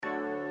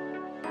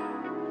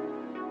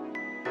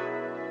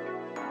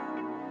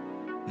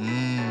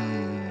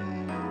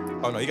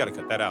Mm. Oh, no, you got to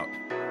cut that out.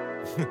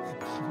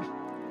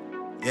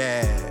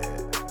 Yeah.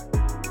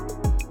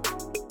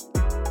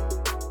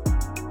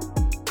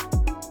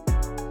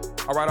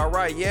 All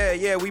right.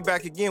 Yeah, we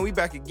back again.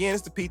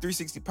 It's the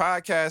P360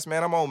 podcast,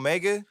 man. I'm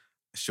Omega.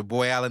 It's your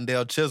boy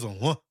Allendale Chisholm.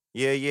 Huh?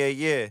 Yeah.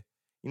 You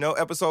know,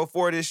 episode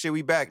 4 of this shit,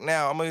 we back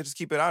now. I'm going to just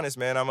keep it honest,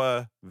 man.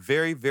 I'm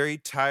very, very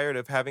tired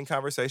of having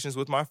conversations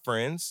with my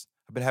friends.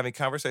 I've been having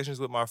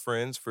conversations with my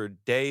friends for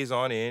days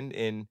on end,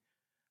 and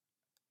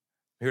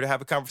I'm here to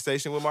have a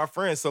conversation with my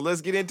friends. So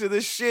let's get into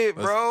this shit,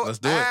 bro. Let's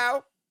do it.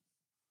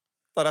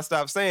 Thought I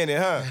stopped saying it,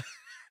 huh?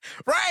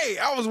 Right.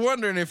 I was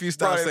wondering if you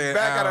stopped saying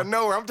back out of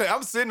nowhere.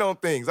 I'm sitting on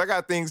things. I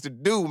got things to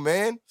do,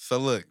 man. So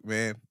look,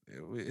 man,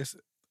 it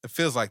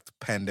feels like the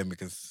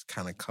pandemic is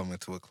kind of coming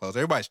to a close.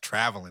 Everybody's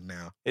traveling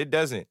now. It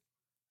doesn't.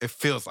 It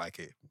feels like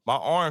it. My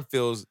arm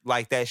feels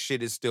like that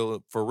shit is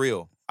still for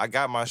real. I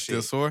got my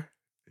shit. Still sore?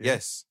 Yeah.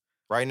 Yes,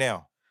 right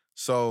now.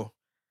 So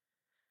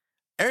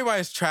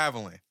everybody's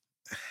traveling.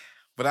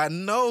 But I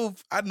know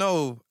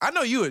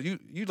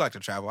you like to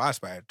travel. I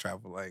aspire to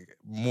travel like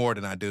more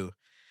than I do.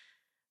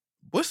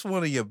 What's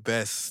one of your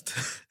best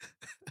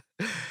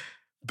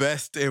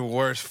and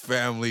worst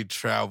family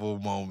travel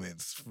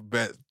moments?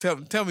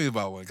 Tell me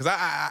about one, because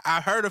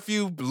I heard a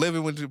few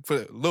living with.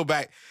 Put a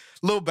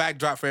little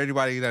backdrop for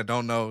anybody that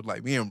don't know.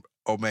 Like, me and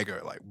Omega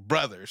are like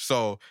brothers,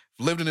 so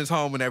lived in his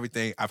home and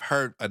everything. I've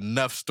heard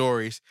enough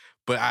stories,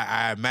 but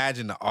I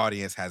imagine the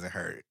audience hasn't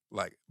heard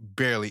like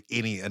barely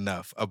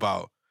enough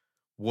about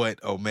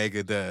what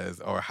Omega does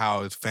or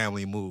how his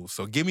family moves.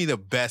 So give me the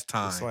best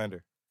time. The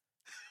slander.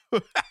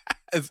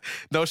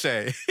 No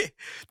shade.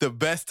 The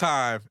best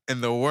time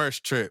and the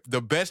worst trip. The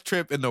best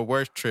trip and the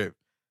worst trip.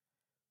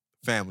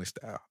 Family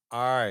style. All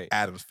right.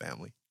 Adam's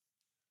family.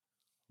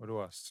 Where do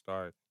I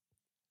start?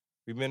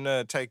 We've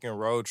been taking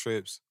road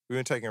trips. We've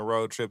been taking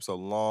road trips a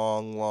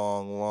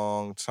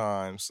long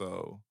time.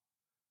 So,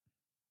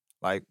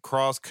 like,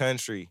 cross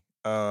country.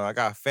 I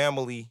got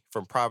family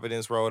from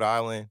Providence, Rhode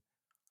Island.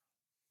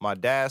 My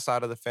dad's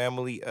side of the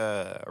family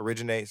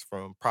originates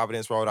from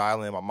Providence, Rhode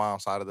Island. My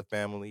mom's side of the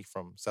family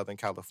from Southern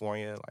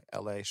California, like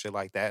LA, shit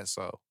like that.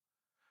 So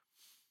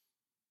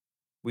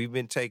we've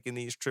been taking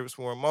these trips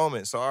for a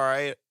moment. So, all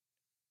right.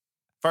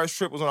 First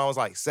trip was when I was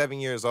like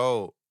 7 years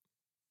old.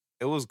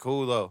 It was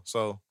cool, though.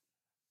 So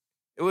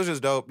it was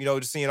just dope, you know,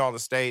 just seeing all the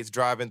states,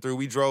 driving through.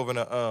 We drove in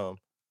a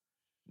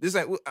This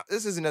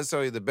isn't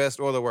necessarily the best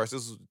or the worst.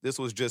 This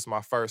was just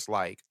my first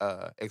like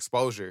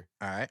exposure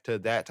to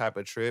that type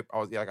of trip.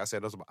 Like I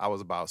said, I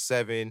was about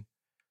 7.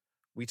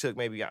 We took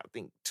maybe, I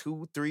think,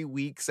 2-3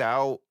 weeks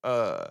out.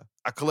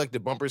 I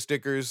collected bumper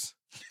stickers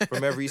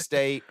from every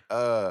state.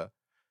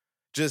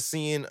 Just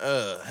seeing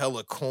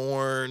hella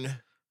corn.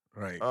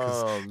 Right.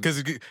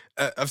 Because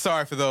I'm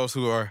sorry for those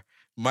who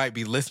might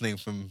be listening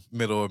from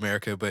Middle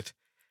America, but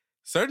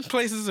certain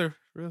places are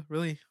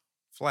really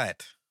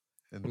flat.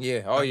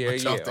 Yeah. Oh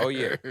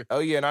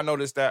yeah. And I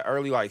noticed that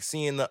early, like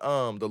seeing the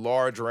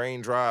large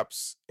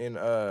raindrops in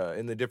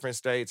the different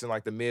states and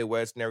like the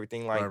Midwest and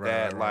everything like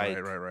that.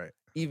 Right.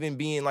 Even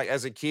being like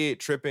as a kid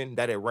tripping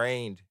that it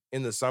rained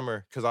in the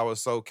summer because I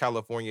was so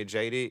California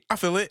jaded. I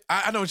feel it.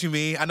 I know what you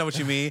mean.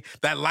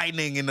 That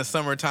lightning in the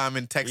summertime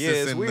in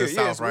Texas and the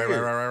South.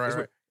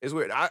 Right. It's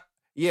weird.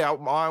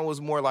 Mine was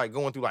more like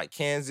going through like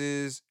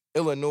Kansas,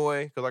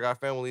 Illinois, because I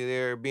got family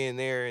there. Being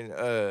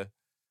there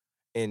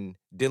and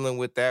dealing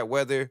with that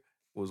weather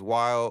was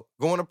wild.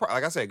 Going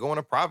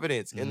to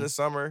Providence in the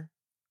summer.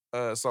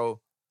 So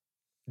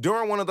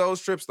during one of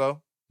those trips,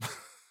 though,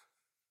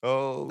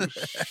 oh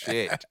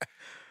shit,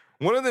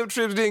 one of them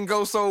trips didn't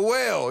go so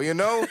well. You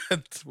know,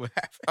 what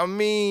happened? I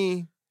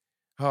mean,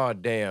 oh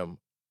damn.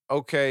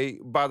 Okay,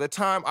 by the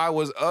time I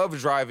was of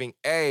driving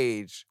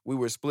age, we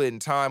were splitting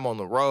time on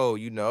the road.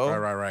 You know,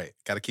 right.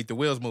 Got to keep the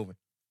wheels moving.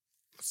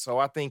 So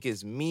I think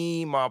it's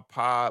me, my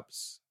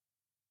pops.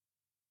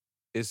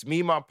 It's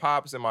me, my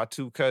pops, and my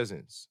 2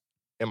 cousins,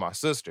 and my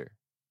sister.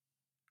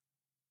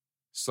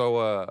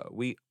 So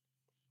we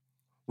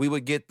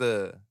would get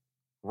the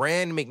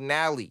Rand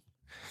McNally.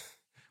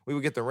 We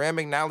would get the Rand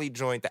McNally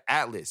joint, the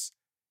Atlas,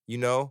 you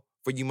know,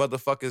 for you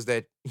motherfuckers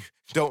that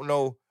don't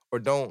know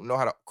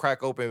how to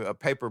crack open a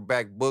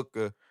paperback book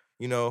or,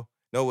 you know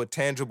what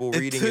tangible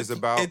reading is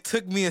about. It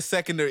took me a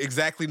second to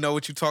exactly know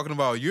what you're talking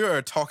about.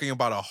 You're talking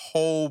about a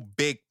whole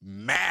big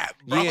map,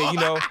 bro. Yeah,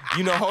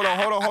 you know, hold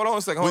on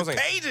a second. With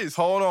pages.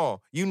 Hold on.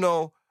 You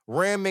know,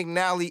 Rand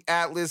McNally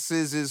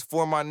Atlases is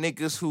for my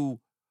niggas who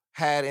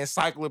had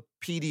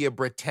Encyclopedia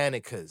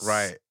Britannicas.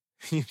 Right.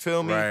 You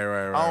feel me?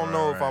 Right. I don't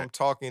know if I'm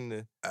talking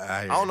to...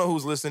 I don't know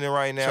who's listening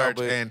right now. Church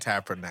and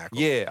Tabernacle.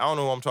 Yeah, I don't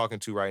know who I'm talking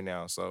to right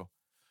now. So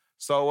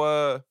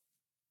the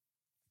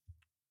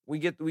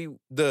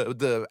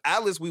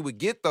Atlas we would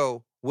get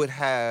though would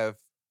have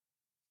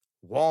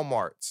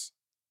Walmart's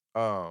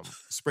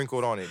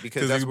sprinkled on it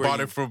because that's where you bought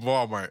it from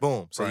Walmart.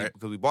 Boom. So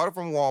because we bought it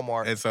from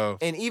Walmart,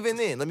 and even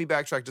then, let me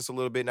backtrack just a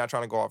little bit. Not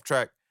trying to go off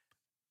track.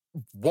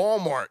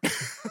 Walmart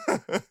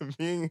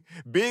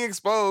being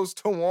exposed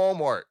to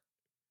Walmart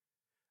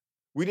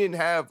We didn't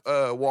have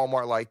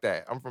Walmart like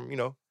that. I'm from,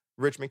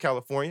 Richmond,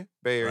 California,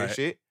 Bay Area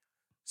shit.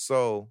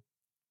 So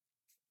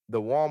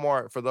the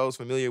Walmart, for those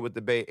familiar with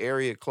the Bay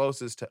Area,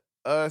 closest to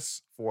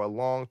us for a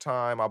long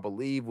time, I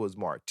believe, was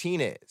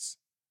Martinez.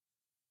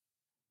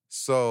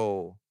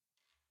 So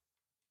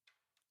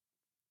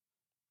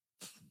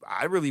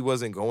I really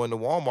wasn't going to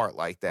Walmart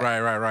like that.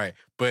 Right.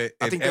 But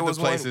I think there was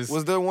places,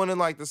 was there one in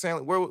like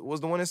where was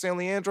the one in San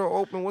Leandro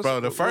open?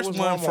 The first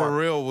one Walmart? For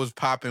real was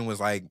popping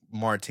was like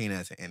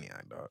Martinez and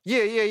Antioch, dog.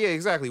 Yeah,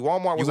 exactly.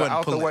 Walmart was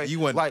out the way. You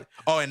wouldn't like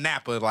in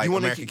Napa, like you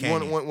American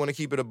Canyon. You want to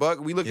keep it a buck?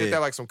 We looked at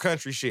that like some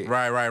country shit.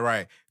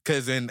 Right.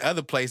 Because in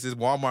other places,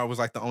 Walmart was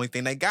like the only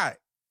thing they got.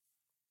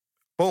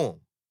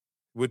 Boom.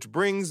 Which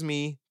brings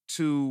me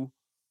to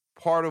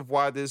part of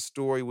why this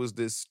story was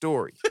this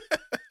story.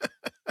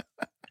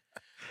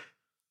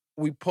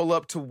 We pull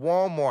up to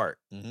Walmart.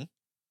 Mm-hmm.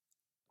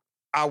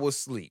 I was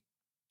asleep.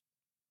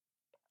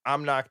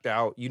 I'm knocked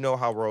out. You know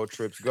how road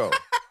trips go.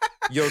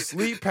 Your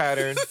sleep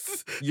pattern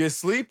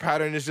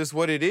is just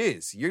what it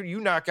is. You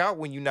knock out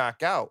when you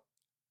knock out.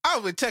 I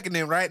was checking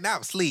in right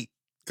now. Sleep.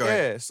 Go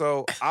ahead.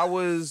 So I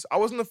was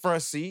in the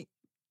front seat.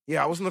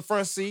 Yeah, I was in the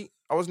front seat.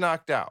 I was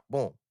knocked out.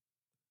 Boom.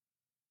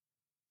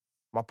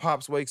 My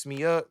pops wakes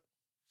me up.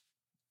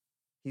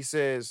 He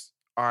says,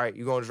 all right,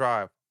 you're going to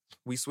drive.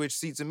 We switch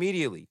seats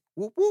immediately.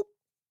 Whoop, whoop.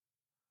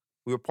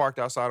 We were parked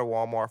outside of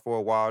Walmart for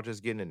a while,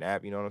 just getting a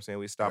nap. You know what I'm saying?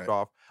 We stopped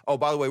off. Oh,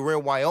 by the way, we're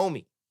in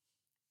Wyoming.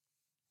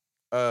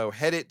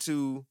 Headed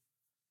to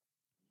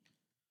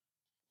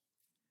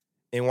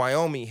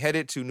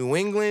New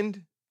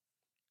England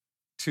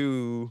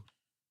to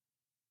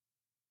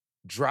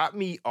drop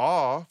me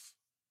off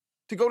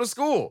to go to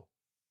school.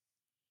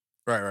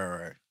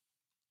 Right.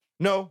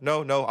 No.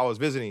 I was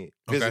visiting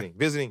Berkeley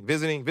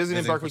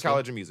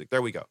College of Music.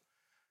 There we go.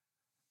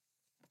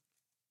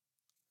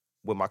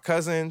 With my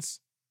cousins,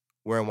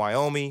 we're in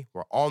Wyoming.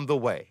 We're on the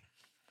way.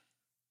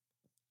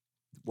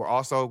 We're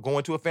also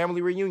going to a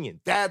family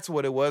reunion. That's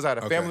what it was. I had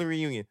a family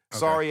reunion. Okay.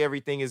 Sorry,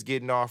 everything is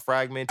getting all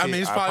fragmented. I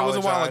mean, it probably was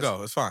a while ago.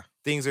 It's fine.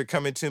 Things are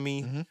coming to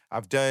me. Mm-hmm.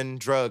 I've done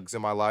drugs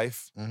in my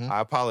life. Mm-hmm. I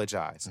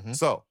apologize. Mm-hmm.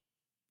 So,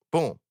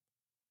 boom.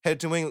 Head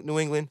to New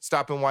England.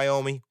 Stop in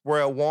Wyoming.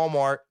 We're at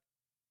Walmart.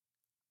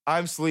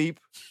 I'm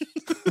asleep.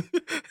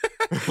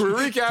 We're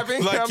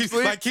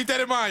recapping. Keep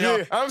that in mind, y'all.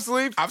 Yeah, I'm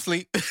asleep.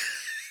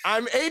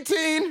 I'm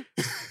 18.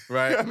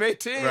 Right. I'm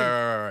 18.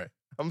 Right.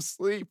 I'm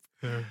asleep.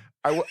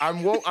 I'm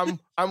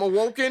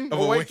awoken.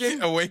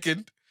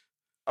 Awakened.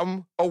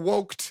 I'm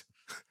awoked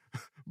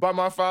by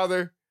my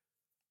father.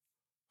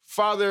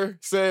 Father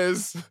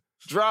says,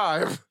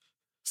 drive.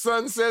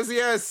 Son says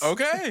yes.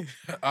 Okay,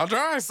 I'll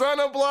drive. Son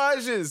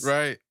obliges.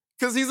 Right.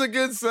 Because he's a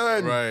good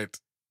son. Right.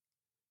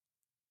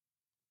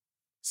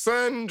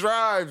 Son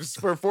drives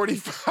for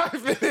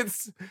 45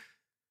 minutes.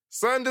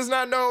 Son does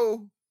not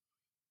know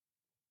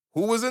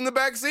who was in the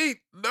back seat.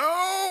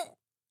 No.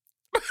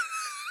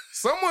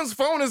 Someone's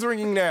phone is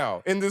ringing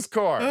now in this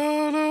car.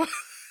 Oh, no.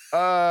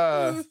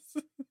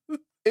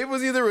 It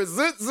was either a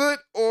zit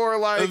or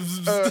like a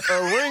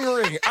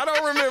ring. I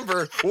don't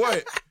remember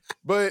what.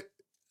 But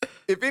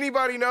if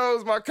anybody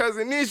knows, my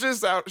cousin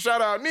Nisha,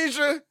 shout out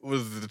Nisha.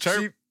 Was it the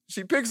chirp?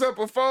 She picks up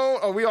a phone.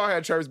 Oh, we all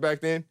had chirps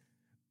back then.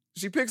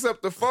 She picks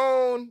up the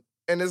phone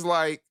and is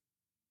like,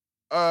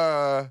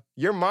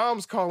 your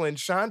mom's calling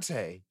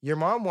Shantae. Your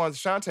mom wants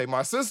Shantae,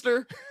 my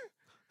sister.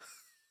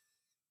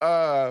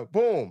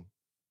 Boom.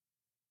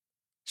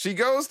 She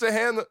goes to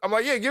hand I'm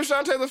like, yeah, give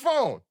Shantae the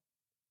phone.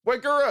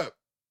 Wake her up.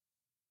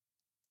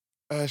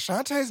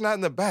 Shantae's not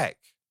in the back.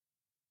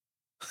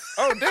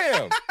 Oh,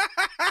 damn.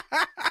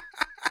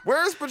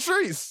 Where's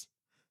Patrice?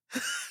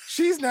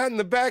 She's not in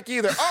the back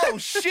either. Oh,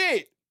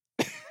 shit.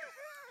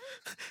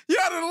 You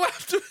ought to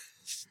left.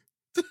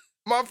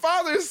 My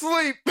father's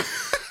asleep. And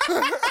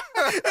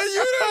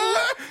you done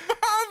left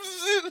mom.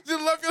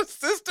 You left your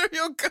sister,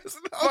 your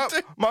cousin.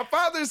 My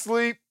father's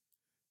asleep.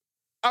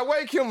 I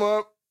wake him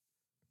up.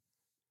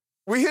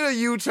 We hit a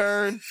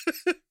U-turn.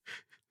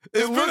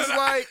 It looks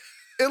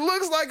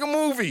like a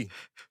movie.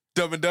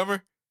 Dumb and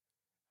Dumber?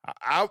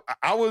 I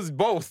was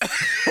both.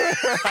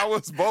 I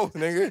was both,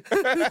 nigga.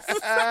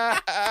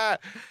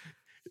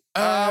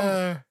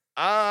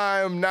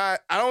 I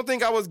don't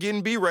think I was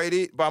getting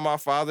B-rated by my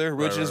father,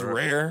 which is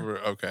rare.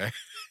 Okay.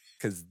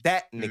 Because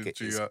that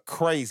nigga is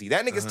crazy.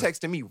 That nigga's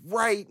texting me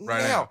right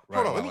now.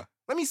 Hold on,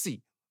 let me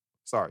see.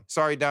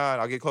 Sorry, Don.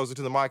 I'll get closer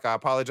to the mic. I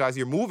apologize.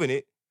 You're moving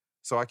it,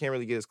 so I can't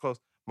really get as close.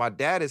 My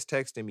dad is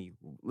texting me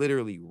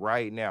literally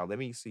right now. Let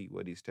me see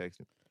what he's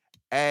texting.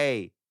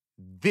 Hey,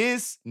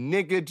 this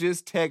nigga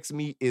just text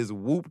me is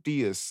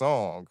Whoop-dee a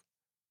song.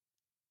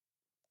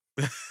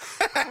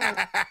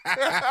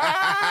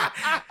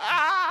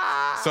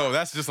 So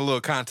that's just a little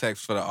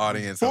context for the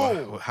audience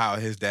of how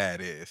his dad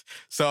is.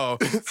 So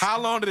how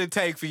long did it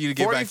take for you to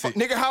get back to...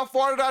 Nigga, how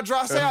far did I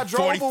drive? Say I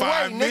drove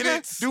 45 away,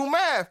 minutes? Nigga. Do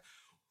math.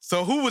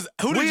 So who did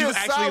you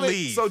actually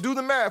leave? So do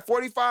the math.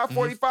 45,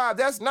 45,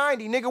 that's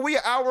 90. Nigga, we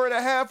an hour and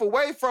a half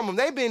away from them.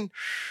 They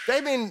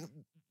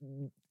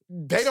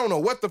don't know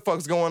what the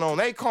fuck's going on.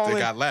 They calling.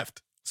 They got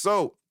left.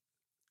 So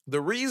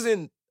The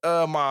reason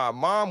my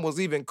mom was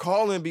even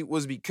calling me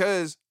was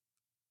because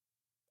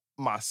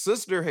my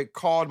sister had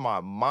called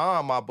my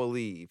mom, I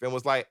believe, and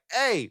was like,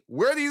 "Hey,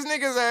 where these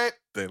niggas at?"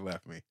 They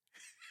left me.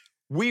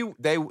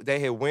 They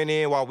had went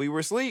in while we were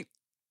asleep.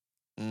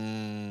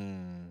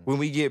 Mm. When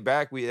we get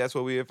back, that's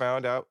what we had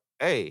found out.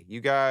 Hey,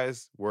 you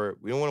guys we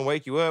don't want to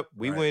wake you up.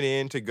 We went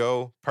in to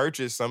go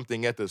purchase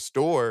something at the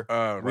store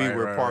we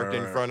were parked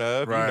in front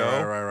of,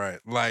 Right.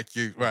 Like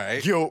you,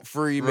 right.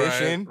 Guilt-free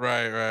mission.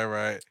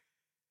 Right.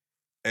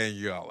 And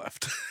you all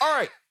left. All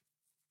right.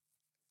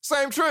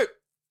 Same trip.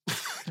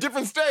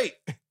 Different state.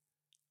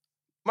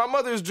 My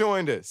mother's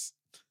joined us.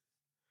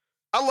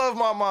 I love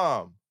my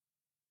mom.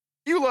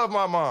 You love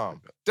my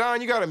mom.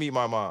 Don, you got to meet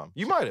my mom.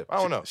 You might have. I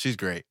don't know. She's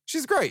great.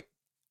 She's great.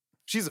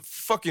 She's a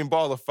fucking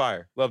ball of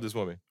fire. Love this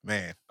woman.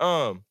 Man.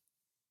 My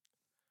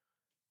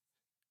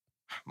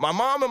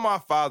mom and my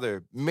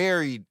father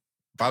married.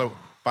 By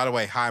the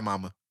way, hi,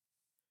 mama.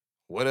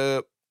 What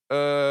up?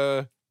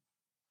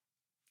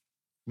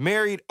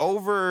 Married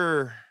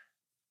over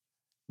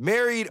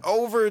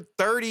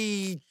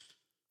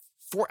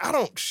 34. I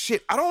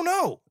don't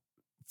know.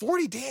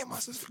 40, damn, my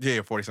sister. Yeah,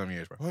 40-something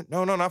years, bro.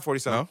 No, not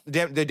 40-something.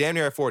 No? They're damn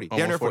near at 40. Almost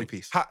damn near 40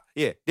 piece.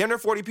 Yeah, damn near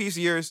 40 piece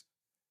years.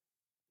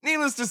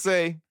 Needless to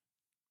say,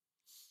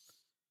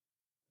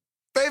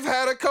 they've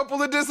had a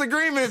couple of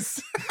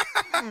disagreements.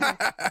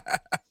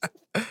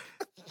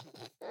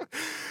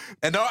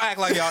 And don't act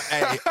like y'all,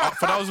 hey,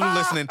 for those who are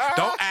listening,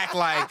 don't act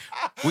like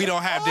we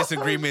don't have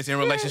disagreements in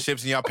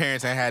relationships and y'all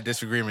parents ain't had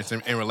disagreements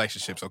in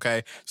relationships,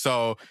 okay?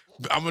 So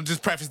I'm gonna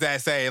just preface that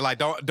and say, like,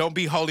 don't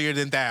be holier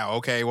than thou,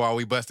 okay, while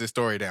we bust this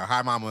story down.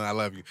 Hi, mama, I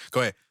love you. Go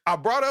ahead. I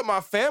brought up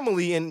my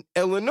family in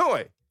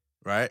Illinois.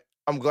 Right.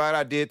 I'm glad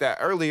I did that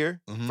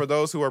earlier for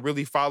those who are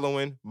really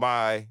following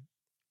my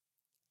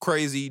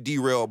crazy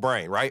derailed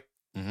brain, right?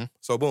 Mm-hmm.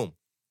 So boom.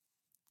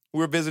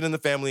 We're visiting the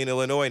family in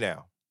Illinois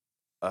now.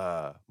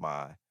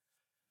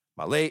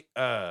 My late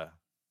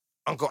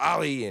Uncle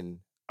Ollie and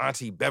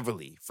Auntie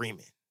Beverly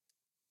Freeman.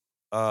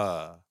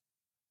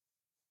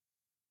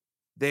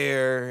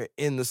 They're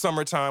in the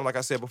summertime, like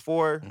I said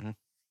before,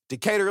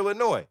 Decatur,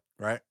 Illinois.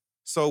 Right.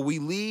 So we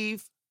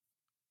leave.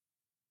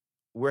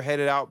 We're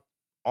headed out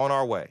on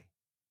our way.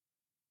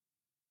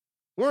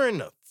 We're in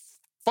the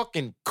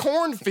fucking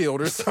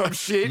cornfield or some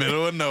shit.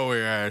 Middle of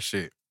nowhere ass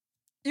shit.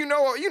 You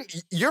know,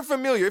 you're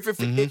familiar.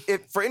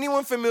 If for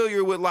anyone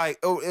familiar with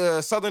like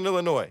Southern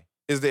Illinois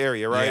is the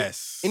area, right?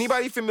 Yes.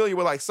 Anybody familiar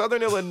with like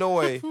Southern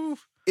Illinois?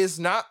 It's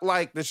not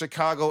like the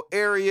Chicago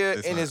area,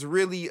 it's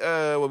really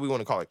what we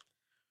want to call it,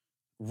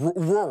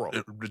 rural.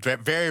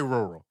 Very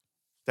rural.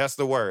 That's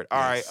the word. All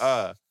right.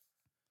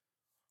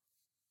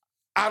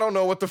 I don't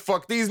know what the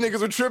fuck these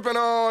niggas are tripping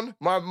on.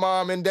 My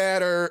mom and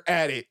dad are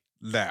at it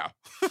now.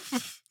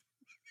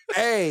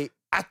 Hey,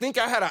 I think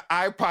I had an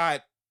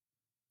iPod.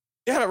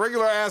 It had a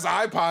regular ass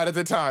iPod at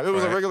the time. It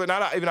was a regular,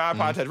 not even an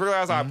iPod Touch, regular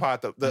ass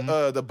iPod.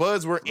 The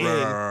buds were in.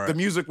 The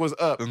music was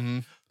up.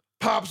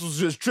 Pops was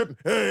just tripping.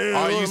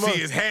 All you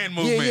see is hand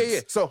movements.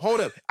 Yeah. So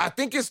hold up. I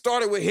think it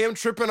started with him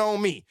tripping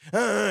on me.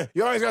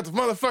 You always got the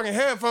motherfucking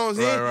headphones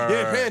in.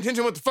 Paying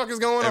attention what the fuck is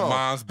going on. And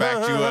mom's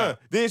backed you up.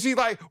 Then she's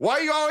like, why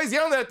you always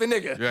yelling at the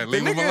nigga? Yeah,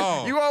 leave him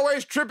alone. You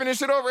always tripping and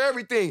shit over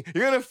everything.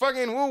 You're gonna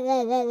fucking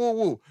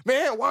woo.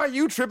 Man, why are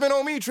you tripping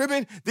on me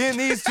tripping? Then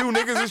these two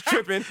niggas is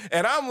tripping.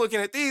 And I'm looking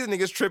at these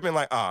niggas tripping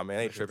like, oh man,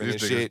 they tripping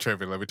this and shit. shit.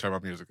 Tripping. Let me turn my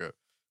music up.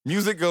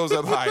 Music goes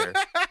up higher.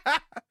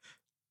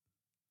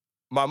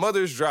 My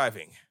mother's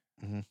driving.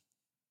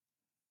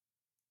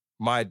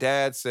 My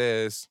dad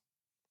says,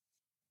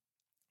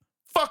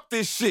 fuck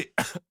this shit.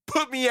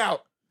 Put me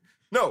out.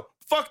 No,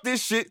 fuck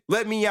this shit.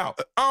 Let me out.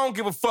 I don't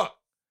give a fuck.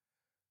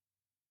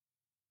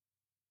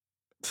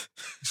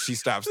 She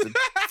stops the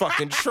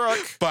fucking truck.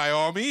 By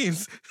all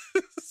means.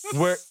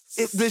 Where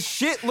the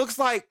shit looks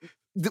like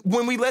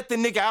when we let the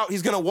nigga out,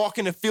 he's gonna walk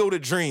in the field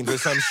of dreams or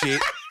some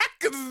shit.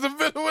 Because it's the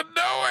middle of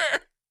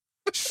nowhere.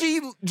 She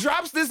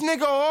drops this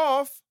nigga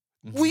off.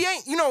 We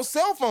ain't,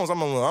 cell phones. I'm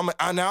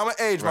gonna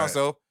age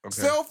myself. Okay.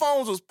 Cell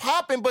phones was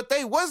popping, but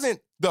they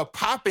wasn't the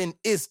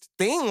popping-ist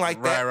thing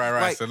like that.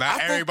 Right. Like, so not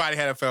everybody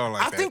had a phone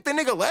like that. I think the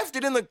nigga left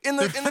it in the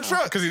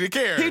truck because he didn't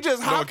care. He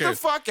just hopped the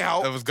fuck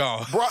out. It was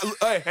gone.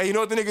 Hey, you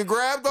know what the nigga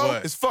grabbed though?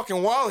 What? His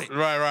fucking wallet.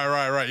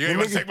 Right. You ain't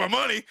gonna take my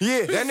money.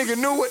 Yeah, that nigga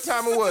knew what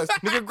time it was.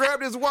 Nigga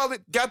grabbed his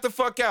wallet, got the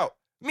fuck out.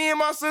 Me and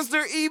my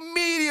sister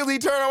immediately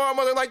turned on my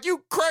mother like,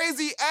 you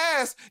crazy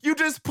ass. You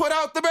just put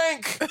out the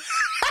bank.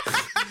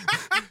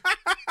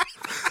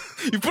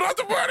 You put out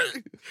the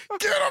money.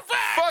 Get him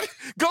back. Fuck.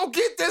 Go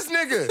get this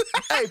nigga.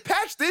 Hey,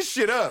 patch this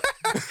shit up.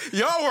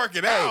 Y'all work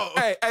it out.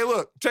 Hey,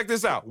 look, check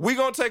this out. We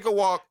gonna take a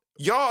walk.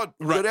 Y'all,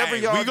 whatever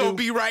y'all we do. gonna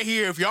be right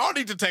here. If y'all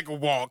need to take a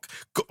walk,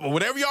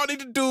 whatever y'all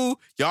need to do,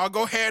 y'all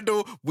go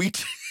handle.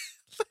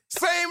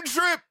 Same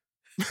trip.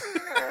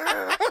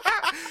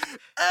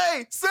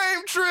 Hey,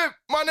 same trip,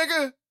 my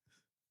nigga.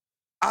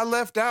 I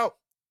left out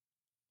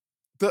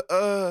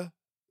the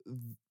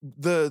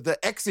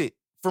exit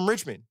from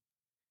Richmond.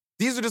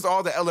 These are just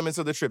all the elements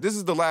of the trip. This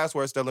is the last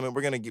worst element.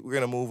 We're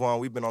gonna move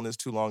on. We've been on this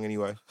too long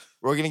anyway.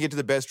 We're gonna get to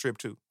the best trip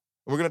too.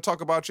 And we're gonna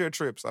talk about your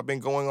trips. I've been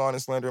going on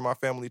and slandering my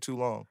family too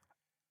long.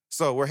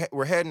 So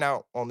we're heading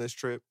out on this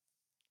trip.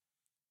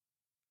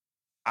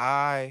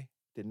 I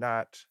did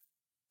not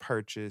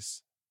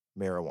purchase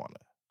marijuana.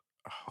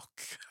 Oh,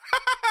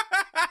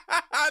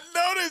 I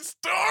know this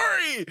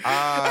story.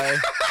 I,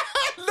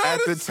 at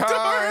the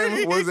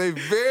time, was a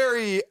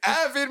very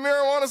avid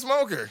marijuana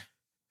smoker.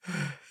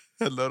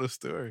 I know the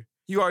story.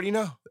 You already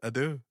know. I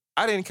do.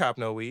 I didn't cop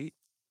no weed.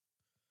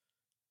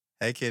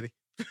 Hey, kitty.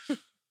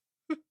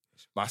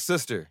 My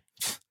sister,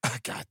 I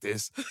got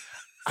this.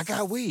 I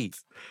got weed.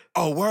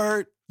 Oh,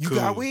 word? You Cool.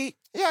 got weed?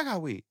 Yeah, I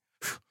got weed.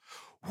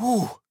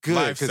 Whew,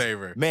 good. 'cause,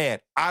 Lifesaver. Man,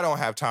 I don't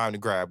have time to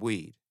grab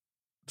weed.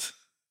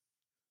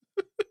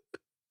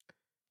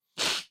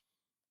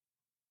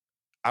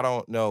 I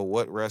don't know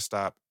what rest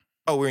stop.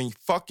 Oh, we're in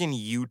fucking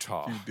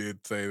Utah. You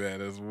did say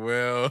that as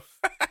well.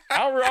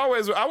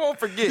 I won't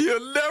forget.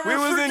 You'll never We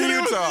was in forget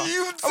it Utah. was in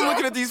Utah. I'm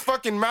looking at these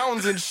fucking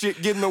mountains and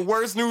shit, getting the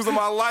worst news of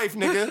my life,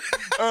 nigga.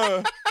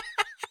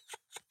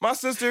 My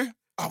sister,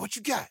 oh, what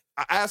you got?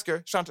 I ask her,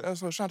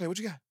 Shante, what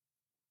you got?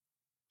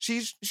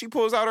 She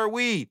pulls out her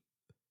weed.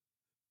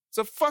 It's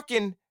a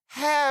fucking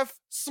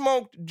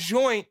half-smoked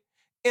joint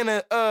in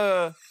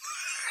a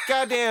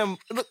goddamn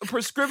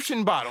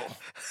prescription bottle.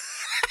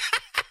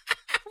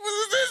 What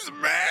is this,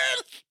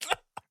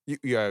 man?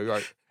 Yeah, you're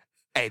like,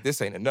 hey,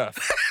 this ain't enough.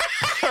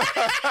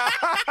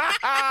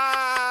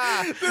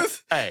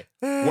 Hey,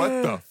 what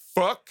the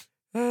fuck?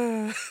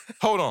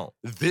 Hold on.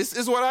 This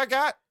is what I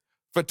got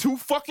for 2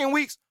 fucking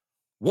weeks?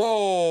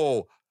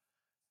 Whoa.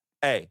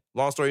 Hey,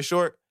 long story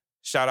short,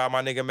 shout out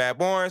my nigga Matt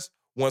Barnes.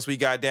 Once we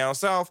got down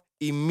south,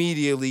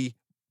 immediately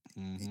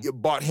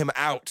bought him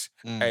out.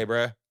 Hey,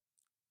 bruh.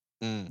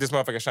 This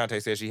motherfucker Shante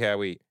said she had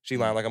weed. She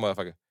lying like a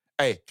motherfucker.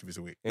 Hey. Give me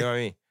some weed. You know what I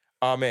mean?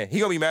 Oh, man. He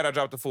gonna be mad I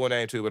dropped the full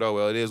name, too, but oh,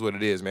 well, it is what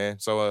it is, man.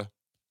 So,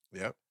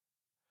 Yep.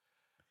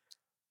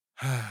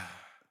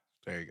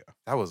 There you go.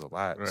 that was a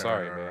lot.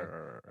 Sorry, man.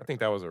 I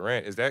think that was a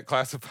rant. Is that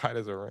classified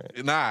as a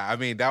rant? Nah, I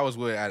mean, that was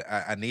what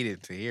I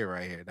needed to hear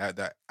right here.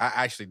 That I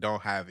actually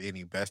don't have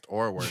any best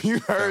or worst.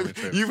 You've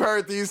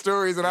heard these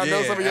stories, and I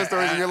know some of your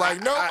stories, and you're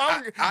like, no,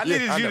 I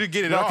needed you to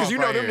get it off. Because you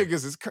know right them here.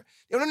 niggas is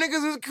them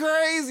niggas is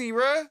crazy,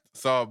 bruh.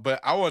 So,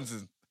 but I wanted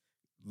to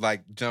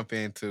like jump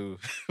into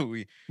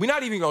We're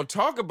not even gonna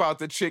talk about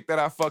the chick that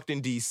I fucked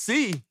in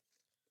DC.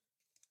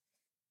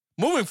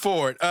 Moving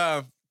forward,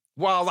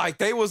 while like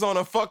they was on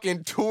a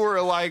fucking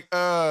tour, like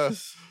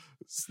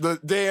the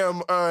damn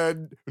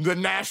the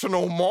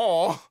National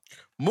Mall.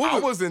 I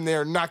was in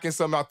there knocking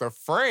something out the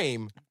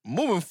frame.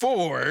 Moving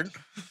forward,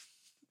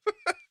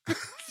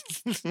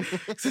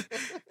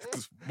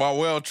 my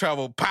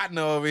well-traveled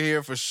partner over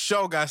here for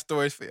sure got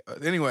stories for you.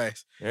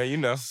 Anyways. Yeah, you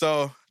know.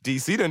 So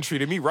DC done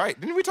treated me right.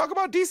 Didn't we talk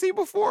about DC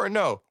before or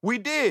no? We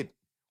did.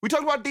 We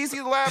talked about DC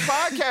the last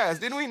podcast,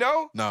 didn't we?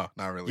 No? No,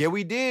 not really. Yeah,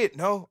 we did.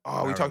 No?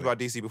 Oh, we talked about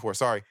DC before.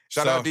 Sorry.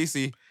 Shout out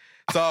DC.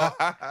 So,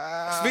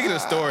 speaking of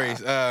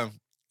stories, I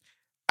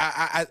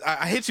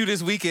hit you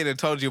this weekend and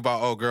told you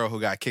about old girl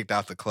who got kicked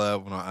out the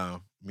club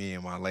when me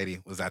and my lady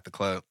was at the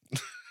club.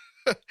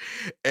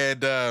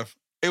 And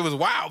it was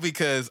wild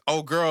because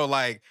old girl,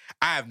 like,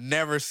 I have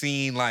never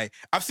seen, like,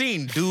 I've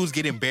seen dudes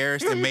get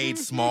embarrassed and made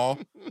small.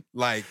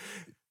 Like,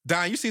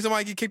 Don, you seen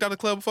somebody get kicked out of the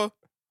club before?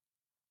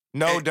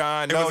 No,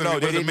 Don. No.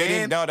 They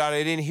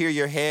didn't hear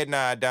your head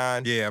nod,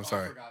 Don. Yeah, I'm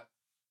sorry. I forgot.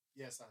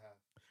 Yes, I have.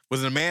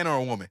 Was it a man or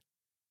a woman?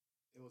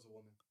 It was a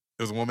woman.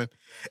 It was a woman?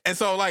 And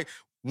so, like,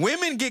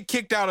 women get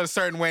kicked out a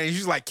certain way, and it's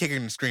usually like kicking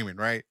and screaming,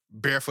 right?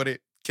 Barefooted,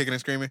 kicking and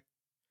screaming.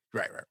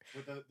 Right.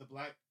 With the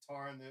black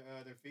tar on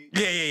their feet?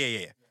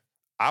 Yeah.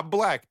 I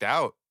blacked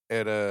out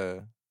at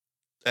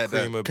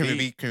Cream of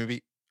Beat. Cream of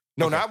Beat.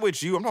 No, Okay. not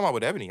with you. I'm talking about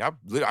with Ebony. I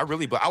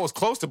was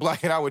close to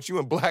blacking out with you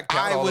and blacked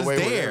out I all was the way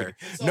there. with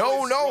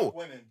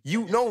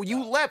Ebony. No.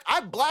 You left.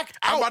 I blacked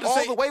out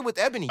all the way with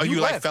Ebony. Oh,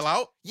 you left. like fell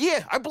out?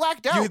 Yeah, I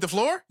blacked out. You hit the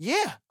floor?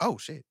 Yeah. Oh,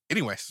 shit.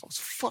 Anyways. I was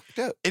fucked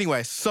up.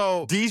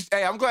 So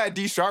Hey, I'm glad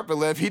D Sharper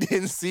left. He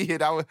didn't see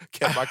it. I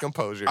kept my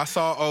composure. I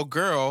saw old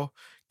girl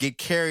get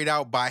carried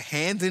out by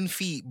hands and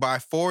feet by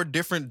 4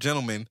 different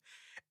gentlemen.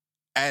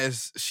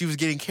 As she was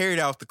getting carried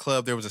out of the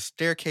club, there was a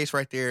staircase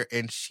right there,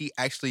 and she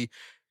actually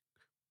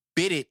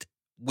bit it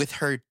with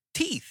her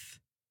teeth.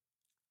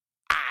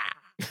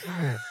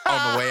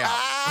 On the way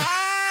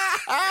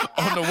out.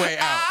 On the way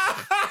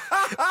out.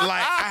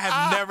 Like, I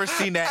have never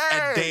seen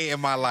that a day in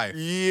my life.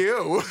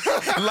 You.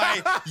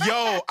 Like,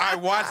 I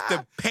watched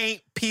the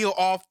paint peel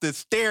off the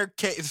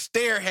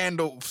stair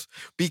handles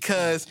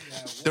because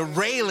the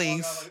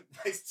railings,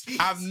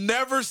 I've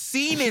never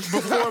seen it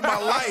before in my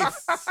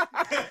life.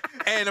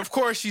 And of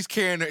course, she's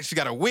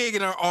got a wig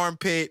in her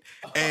armpit,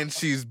 and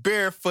she's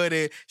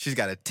barefooted. She's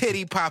got a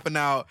titty popping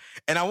out.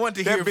 And I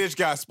wanted to hear. That bitch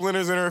got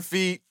splinters in her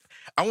feet.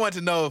 I wanted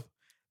to know,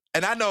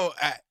 and I know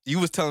you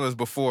was telling us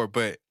before,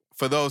 but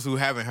for those who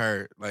haven't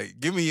heard, like,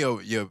 give me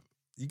you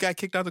got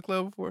kicked out of the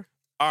club before?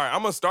 All right,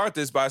 I'm gonna start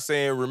this by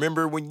saying,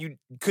 remember when you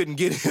couldn't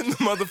get in the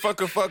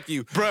motherfucker fuck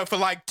you? Bruh, for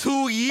like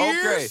 2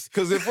 years? Okay,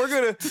 because if we're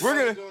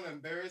gonna doing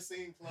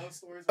embarrassing club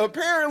stories.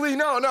 apparently,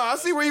 no, I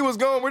see where he was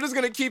going. We're just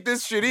gonna keep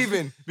this shit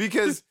even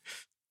because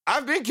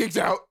I've been kicked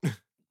out.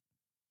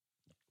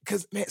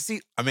 Because, man,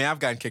 see, I mean, I've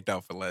gotten kicked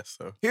out for less,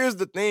 so. here's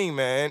the thing,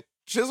 man.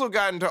 Chisel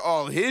got into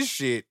all his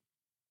shit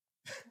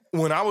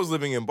when I was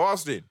living in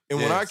Boston. And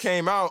when I Yes.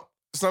 came out,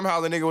 somehow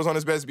the nigga was on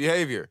his best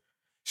behavior.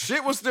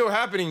 Shit was still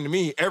happening to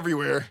me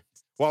everywhere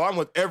while I'm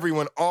with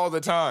everyone all the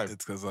time.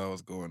 It's because I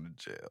was going to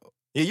jail.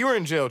 Yeah, you were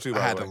in jail too, by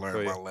I had the to way. learn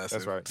So, my yeah, lesson.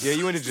 That's right. Yeah,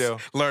 you went to jail.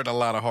 Learned a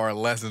lot of hard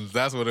lessons.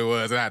 That's what it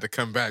was. And I had to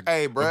come back.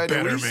 Hey, bro,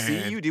 did better we see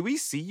man. you? Did we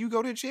see you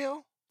go to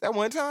jail that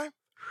one time?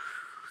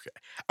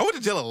 I went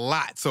to jail a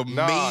lot, so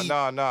No.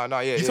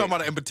 Yeah, you talking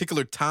about in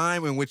particular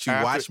time in which you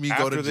watched me go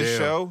to after the jail?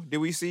 show? Did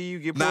we see you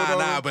get pulled over?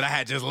 Nah, but I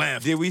had just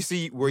left. Did we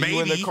see? Were you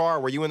in the Maybe. car?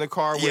 Were you in the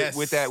car Yes.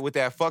 with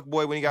that fuck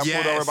boy when he got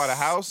pulled over by the Yes.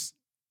 house?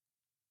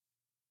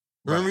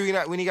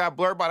 Remember when he got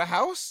blurred by the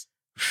house?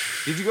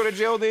 Did you go to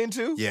jail then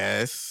too?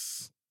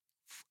 Yes.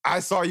 I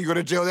saw you go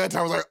to jail that time.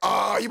 I was like,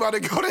 oh, you about to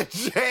go to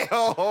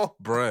jail.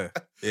 Bruh.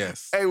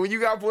 Yes. Hey, when you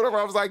got pulled over,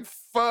 I was like,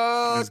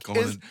 fuck. It's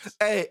going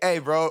Hey,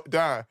 bro,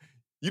 Don.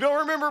 You don't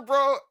remember,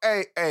 bro?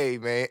 Hey,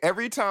 man.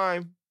 Every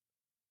time,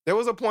 there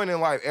was a point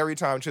in life, every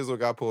time Chisel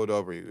got pulled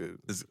over, it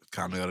It's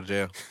time to go to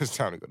jail. was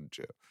time to go to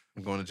jail.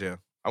 I'm going to jail.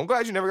 I'm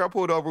glad you never got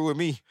pulled over with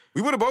me.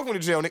 We would have both went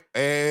to jail, nigga.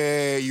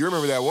 Hey, you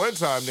remember that one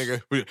time,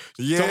 nigga?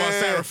 Yeah. Talking about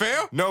San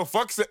Rafael? No,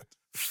 fuck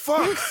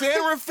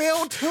San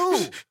Rafael,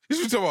 too.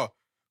 You talking about?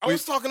 I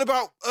was talking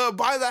about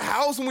by the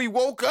house when we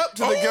woke up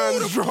to the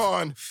guns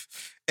drawn.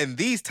 And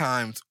these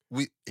times,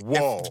 Whoa.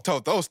 if we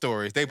told those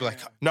stories, they'd be like,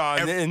 No,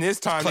 in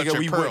this time, clutch nigga, your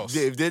we pearls.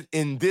 would.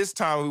 In this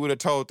time, we would have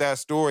told that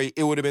story.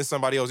 It would have been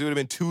somebody else. It would have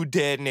been two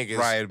dead niggas.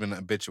 right, it'd been an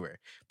obituary.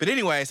 But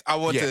anyways, I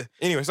want Yeah. to.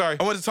 Anyway, sorry.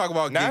 I want to talk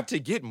about Not to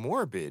get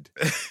morbid.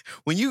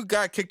 when you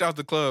got kicked out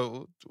the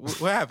club.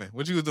 What happened?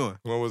 What you was doing?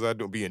 What was I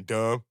doing? Being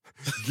dumb,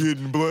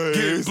 getting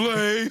blazed. Getting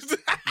blazed.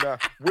 Nah,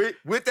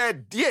 with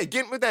that,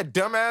 getting with that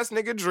dumbass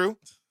nigga Drew.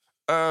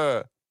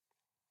 I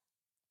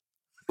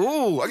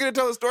get to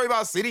tell a story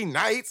about City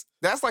Nights.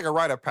 That's like a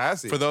rite of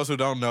passage. For those who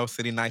don't know,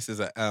 City Nights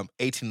is a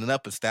 18 and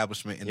up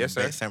establishment in Yes,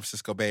 the sir. San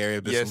Francisco Bay Area.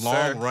 It's Yes,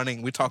 long sir.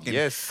 running. We're talking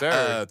Yes,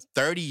 sir.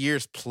 30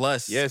 years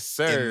plus Yes,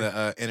 sir. in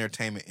the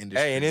entertainment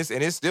industry. Hey, and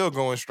it's still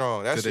going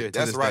strong. That's To it. this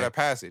That's a rite day. of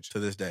passage. to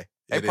this day.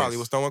 They It probably is.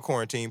 was throwing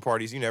quarantine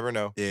parties. You never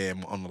know. Yeah,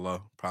 on the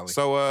low, probably.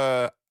 So,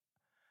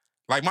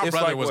 like my it's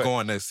brother like was what?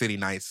 going to City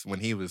Nights when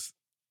he was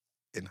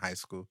in high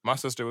school. my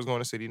sister was going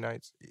to City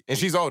Nights, and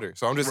she's older.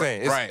 So I'm just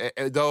saying, it's,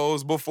 Right.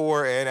 those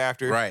before and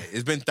after. Right.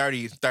 It's been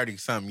 30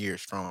 some years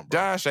strong, bro.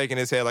 Don shaking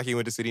his head like he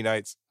went to City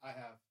Nights. I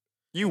have.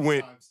 You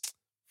went. Times.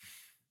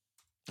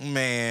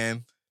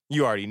 Man.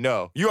 You already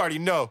know.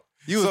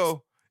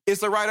 So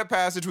it's a rite of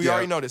passage. We Yeah.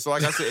 already know this. So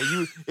like I said,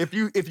 if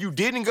you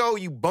didn't go,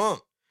 you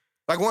bunk.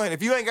 Like one,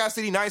 if you ain't got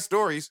City Night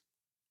stories,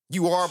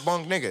 you are a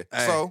bunk nigga.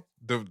 Hey, So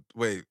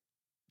wait.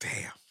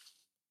 Damn.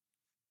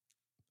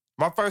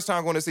 my first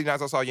time going to City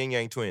Nights, I saw Yin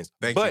Yang Twins.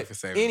 Thank you but for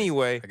saving me.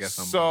 anyway, I guess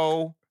I'm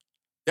so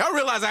Y'all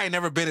realize I ain't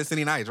never been to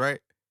City Nights, right?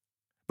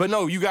 but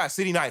no, you got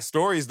City Night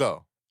stories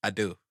though. I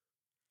do.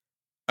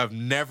 Of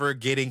never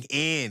getting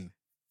in.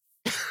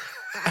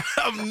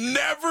 Of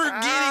never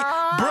getting,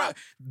 bruh.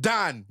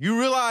 Don, you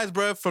realize,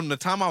 bruh, from the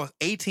time I was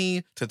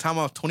 18 to the time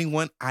I was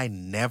 21, I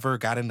never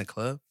got in the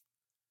club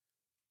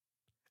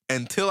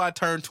until I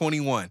turned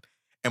 21.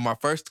 And my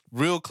first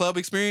real club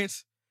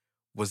experience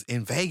was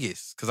in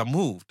Vegas because I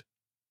moved.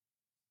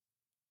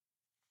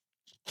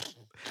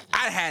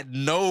 I had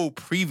no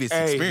previous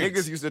Hey, experience.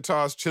 niggas used to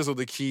toss Chisel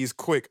the keys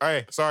quick.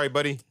 Hey, sorry,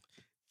 buddy.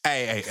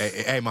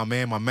 Hey, my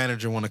man, my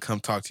manager want to come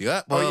talk to you.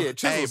 Oh yeah,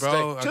 Chisel, hey,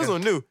 bro. I Chisel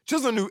knew.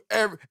 Chisel knew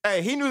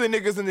he knew the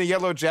niggas in the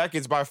yellow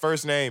jackets by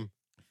first name.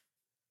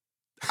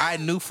 I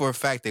knew for a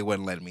fact they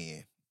wouldn't let me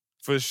in.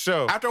 For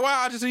sure. After a while,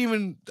 I was meet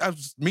me at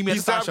He the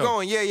top stopped show.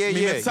 going. Yeah. Meet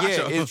me at the top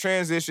show. It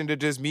transitioned to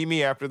just meet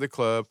me after the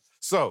club.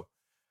 So,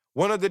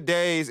 one of the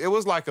days, it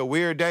was like a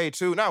weird day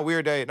too. Not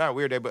weird day,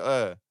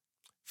 but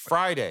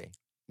Friday.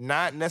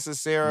 Not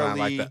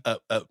necessarily. Not like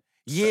the up.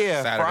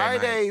 Yeah, Saturday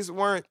Fridays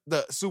weren't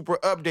the super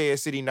up day at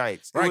City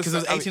Nights. Right, 'cause it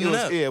was 18 and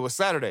up. Yeah, it was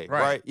Saturday,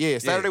 Right. right? Yeah,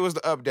 Saturday was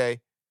the up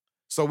day.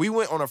 So we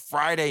went on a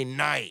Friday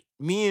night.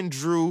 Me and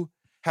Drew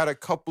had a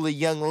couple of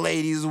young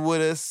ladies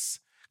with us,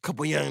 a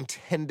couple young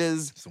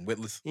tenders. Some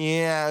witless.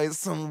 Yeah,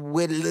 some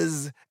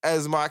whittlers,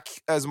 as my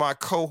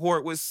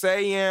cohort would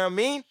say. Yeah, I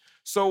mean.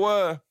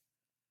 So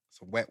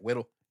Some wet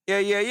whittle.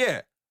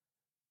 yeah.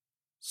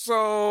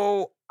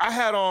 So I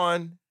had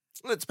on.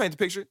 Let's paint the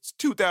picture. It's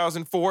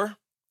 2004.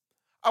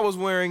 I was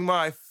wearing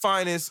my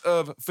finest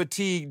of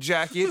fatigue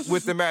jacket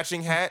with the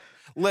matching hat.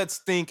 Let's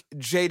think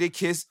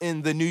Jadakiss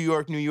in the New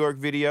York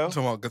video. I'm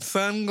talking about good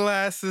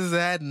sunglasses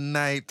at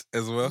night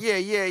as well. Yeah.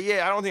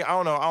 I don't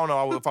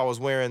know if I was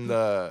wearing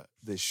the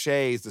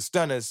shades, the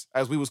stunners,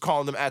 as we was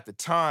calling them at the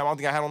time. I don't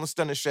think I had on the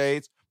stunner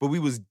shades, but we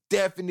was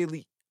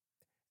definitely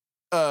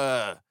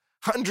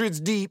hundreds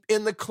deep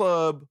in the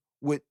club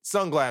with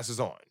sunglasses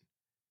on.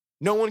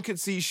 No one could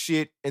see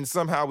shit, and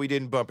somehow we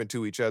didn't bump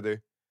into each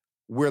other.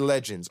 We're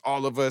legends.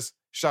 All of us.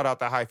 Shout out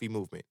the hyphy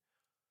movement.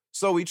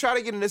 So we try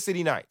to get into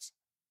City Nights.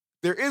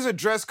 There is a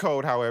dress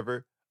code,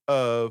 however,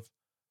 of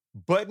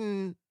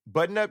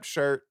button-up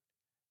shirt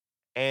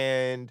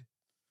and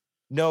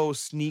no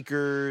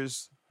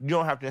sneakers. You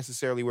don't have to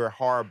necessarily wear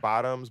hard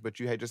bottoms, but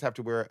you just have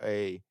to wear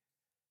a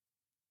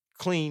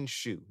clean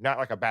shoe, not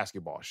like a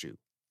basketball shoe.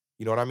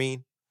 You know what I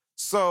mean?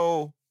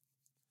 So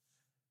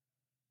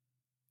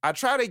I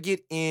try to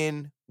get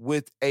in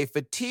with a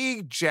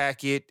fatigue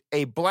jacket,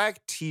 a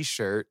black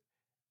t-shirt,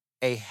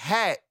 a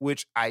hat,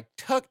 which I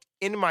tucked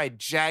in my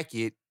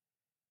jacket.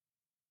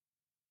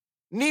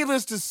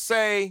 Needless to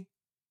say,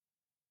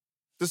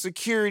 the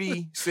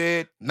security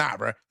said, nah,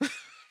 bro.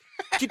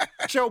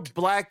 Get your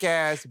black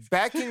ass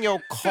back in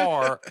your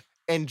car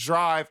and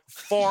drive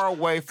far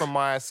away from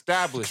my Get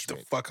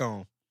establishment. the fuck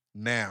home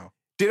now.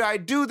 Did I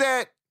do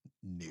that?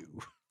 No.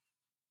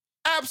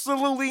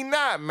 Absolutely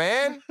not,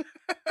 man.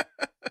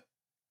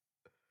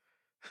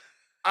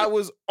 I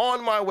was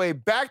on my way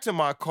back to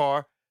my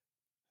car.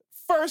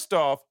 First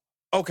off,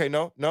 okay,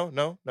 no.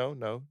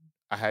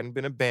 I hadn't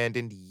been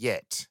abandoned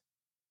yet.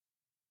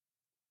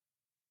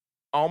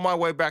 On my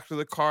way back to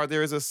the car,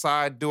 there is a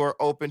side door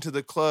open to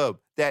the club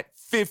that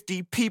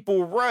 50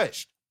 people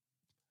rushed.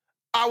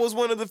 I was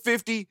one of the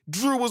 50.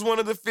 Drew was one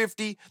of the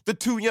 50. The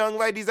two young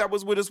ladies that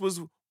was with us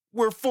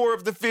were 4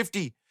 of the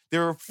 50.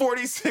 There were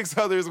 46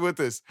 others with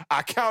us.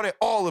 I counted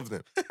all of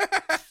them.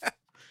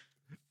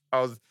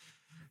 I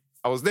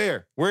was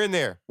there. We're in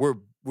there. We're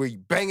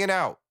banging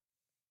out.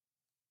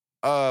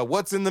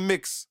 What's in the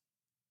mix?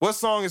 What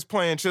song is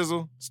playing,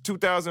 Chisel? It's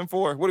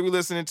 2004. What are we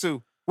listening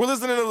to? We're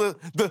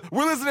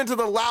listening to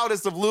the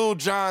loudest of Lil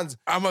Jon's.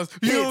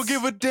 You don't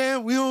give a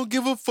damn. We don't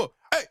give a fuck.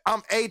 Hey,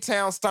 I'm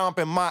A-Town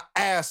stomping my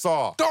ass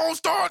off. don't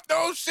start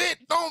no shit.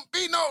 Don't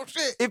be no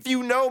shit. If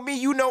you know me,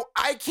 you know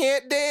I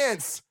can't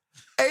dance.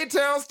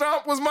 A-Town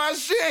stomp was my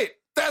shit.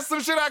 That's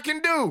some shit I can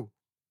do.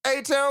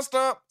 A-Town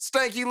stomp,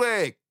 stanky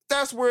leg.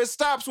 That's where it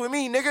stops with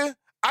me, nigga.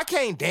 I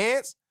can't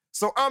dance.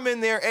 So I'm in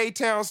there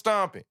A-Town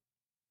stomping.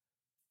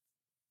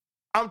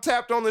 I'm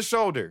tapped on the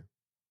shoulder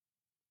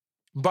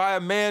by a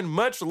man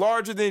much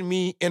larger than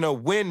me in a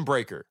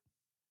windbreaker.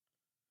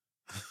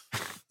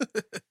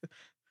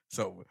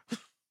 So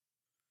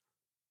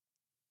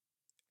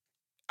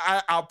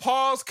I'll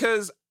pause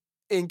because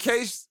in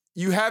case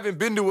you haven't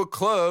been to a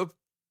club,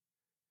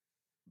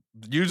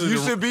 usually you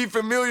should be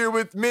familiar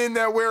with men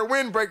that wear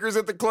windbreakers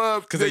at the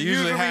club because they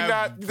usually have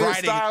not the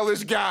writing,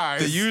 stylish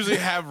guys. They usually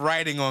have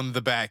writing on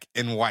the back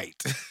in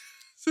white.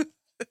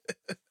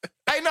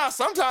 Hey, nah,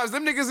 sometimes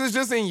them niggas is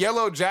just in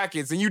yellow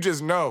jackets and you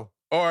just know.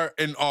 Or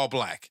in all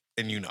black,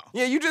 and you know.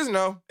 Yeah, you just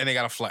know. And they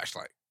got a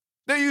flashlight.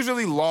 They're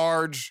usually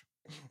large.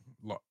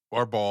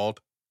 Or bald.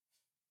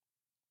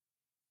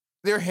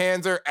 Their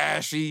hands are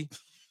ashy.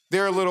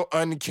 They're a little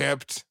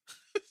unkept.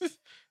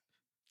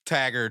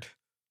 Taggart.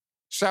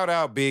 Shout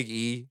out Big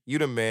E. You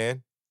the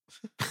man.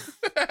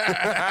 That's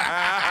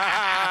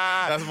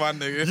my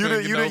nigga. You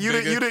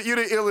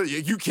the illa.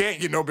 You can't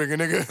get no bigger,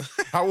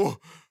 nigga.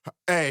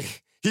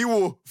 He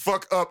will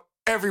fuck up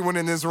everyone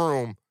in this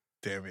room.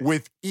 Damn it.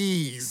 With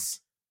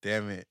ease.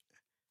 Damn it.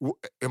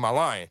 Am I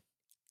lying?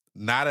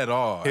 Not at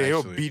all, Yeah, he'll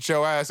actually. beat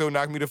your ass. He'll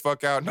knock me the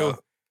fuck out. No.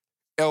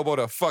 Elbow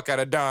the fuck out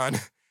of Don.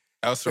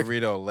 El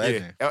Cerrito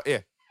legend. Yeah.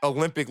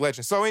 Olympic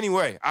legend. So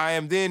anyway, I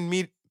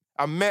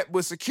met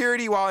with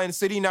security while in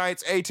City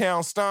Nights,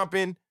 A-Town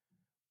stomping,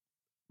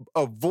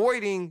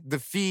 avoiding the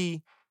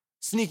fee,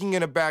 sneaking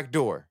in a back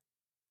door.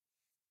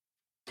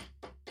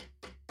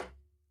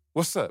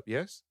 What's up?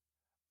 Yes?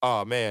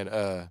 Oh,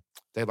 man,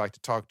 they'd like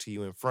to talk to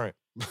you in front.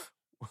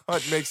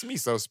 What makes me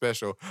so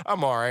special?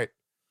 I'm all right.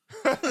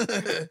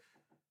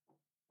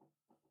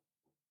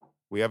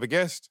 We have a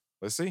guest.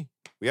 Let's see.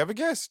 We have a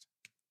guest.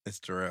 It's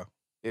Darrell.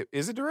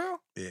 Is it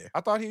Darrell? Yeah. I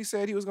thought he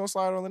said he was gonna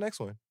slide on the next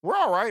one. We're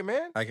all right,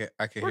 man. I can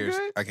We're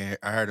hear. good.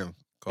 I heard him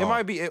call. It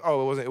might be. It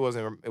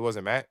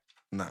wasn't Matt.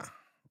 Nah.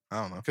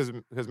 I don't know.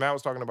 Because Matt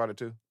was talking about it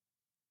too.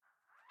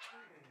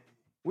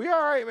 We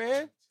all right,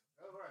 man.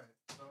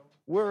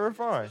 We're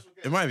fine.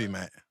 It might be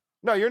Matt.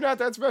 No, you're not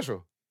that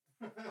special.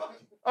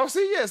 Oh,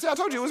 see, I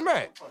told you it was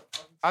Matt.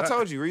 I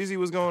told you Reezy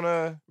was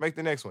gonna make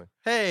the next one.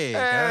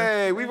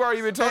 Hey, we've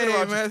already been talking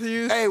about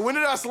Matthew. Hey, when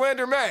did I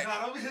slander Matt?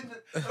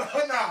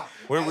 Nah.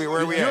 Where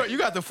we at? You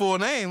got the full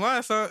name.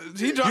 Last time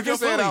he dropped You can your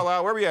say it fully. out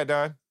loud. Where we at,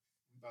 Don?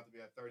 About to be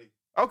at 30.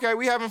 Okay,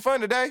 we having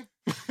fun today.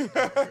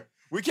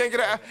 We can't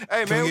get a.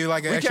 Hey, Can man. we get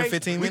like an extra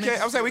 15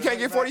 minutes? I'm saying we can't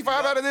get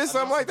 45 out of this,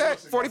 something like that.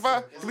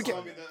 45.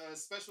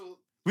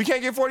 We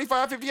can't get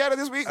 45, 50 out of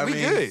this week. I We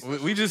mean,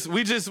 good. We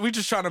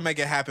just trying to make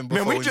it happen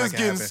before Man, we we just make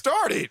getting it happen.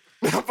 started.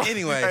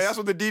 Anyways. Hey, that's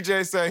what the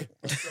DJ say.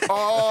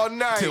 All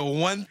night. Till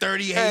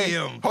 1:30 Hey,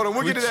 a.m. hold on,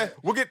 we'll get to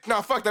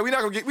that. Fuck that. We're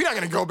not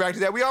gonna go back to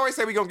that. We always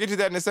say we're gonna get to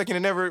that in a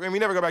second and we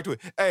never go back to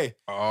it. Hey,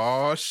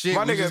 Oh shit!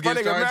 my we nigga just get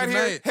started Matt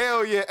here. tonight.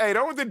 Hell yeah. Hey,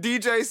 don't the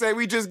DJ say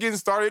we just getting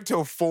started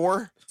till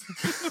 4?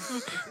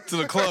 To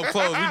the club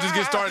close. We just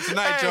get started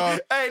tonight, Hey, y'all.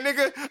 Hey,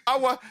 nigga,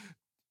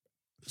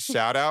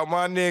 Shout out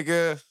my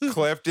nigga.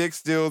 Kleptic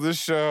steal the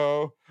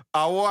show.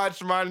 I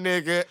watched my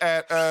nigga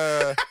at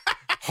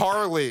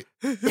Harlot.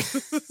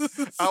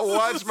 I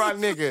watched my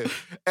nigga.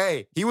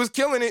 Hey, he was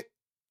killing it.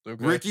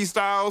 Okay. Ricky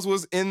Styles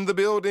was in the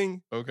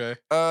building. Okay.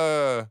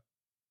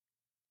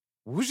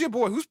 Who's your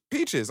boy? Who's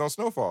Peaches on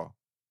Snowfall?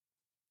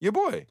 Your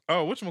boy.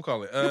 Oh,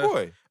 whatchamacallit? Your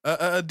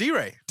boy.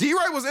 D-Ray.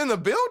 D-Ray was in the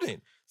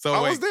building. So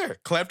I wait, was there.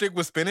 Kleptic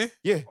was spinning?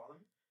 Yeah.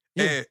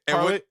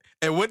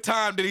 And what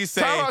time did he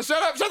say? Time out,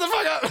 shut the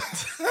fuck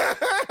up.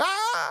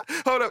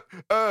 Hold up.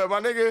 My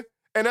nigga,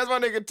 and that's my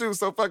nigga too,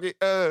 so fuck it.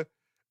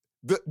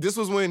 This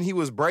was when he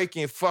was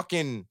breaking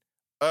fucking,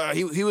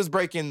 he was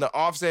breaking the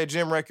Offset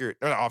Jim record.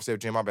 No, not Offset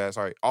Jim, my bad,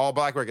 sorry. All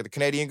Black record, the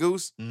Canadian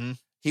Goose. Mm-hmm.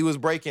 He was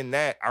breaking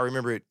that. I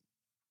remember it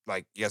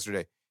like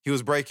yesterday. He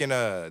was breaking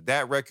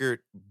that record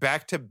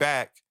back to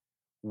back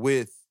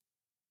with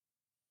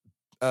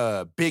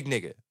Big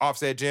Nigga.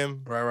 Offset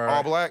Jim, Right.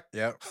 All Black.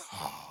 Yep.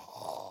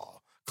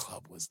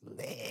 Club was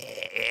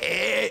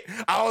lit.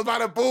 I was by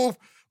the booth.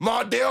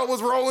 Mardell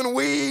was rolling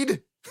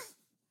weed.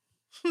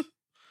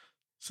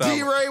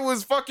 D-Ray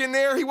was fucking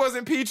there. He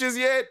wasn't Peaches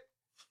yet.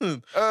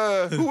 Who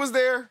was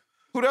there?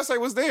 Who did I say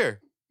was there?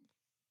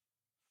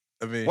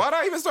 I mean, Why'd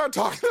I even start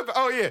talking about?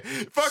 Oh, yeah.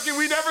 Fucking,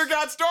 we never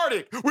got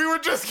started. We were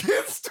just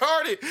getting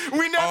started.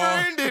 We never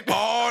ended.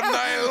 All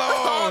night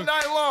long. All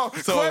night long.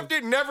 So-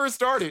 Kleptic never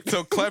started.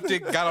 So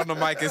Kleptic got on the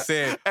mic and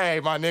said, Hey,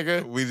 my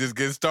nigga. we just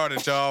getting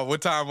started, y'all.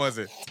 What time was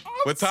it?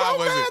 What so time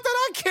was mad it? that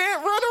I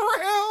can't run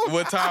around.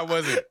 What time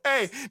was it?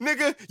 Hey,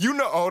 nigga, you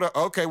know,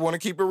 okay, want to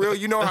keep it real?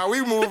 You know how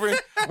we moving.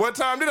 What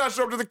time did I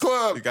show up to the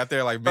club? You got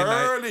there like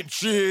midnight? Early.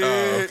 Shit.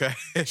 Oh, okay.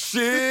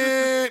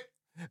 Shit.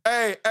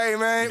 Hey,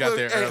 man, You got look,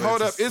 there hey, early.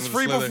 hold up. Just It's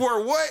free slither.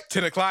 before what?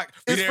 10 o'clock?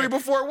 Be It's there free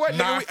before what,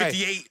 nigga? 9:58.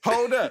 Hey,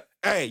 hold up.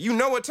 Hey, you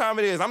know what time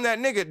it is. I'm that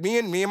nigga. Me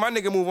and my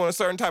nigga move on a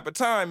certain type of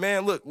time,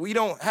 man. Look, we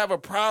don't have a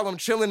problem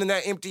chilling in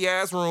that empty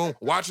ass room,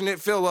 watching it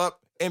fill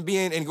up and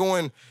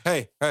going,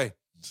 hey.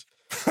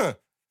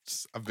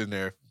 I've been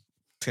there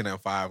 10 and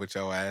 5 with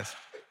your ass.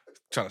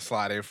 Trying to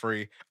slide in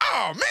free.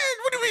 Oh, man,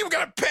 what do we even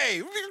gotta pay?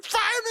 5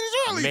 minutes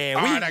early. Man,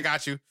 All we- right, I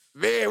got you.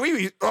 Man,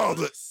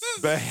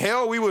 the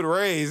hell we would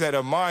raise at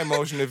a Mind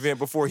Motion event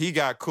before he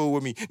got cool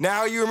with me.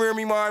 Now you remember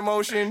me, Mind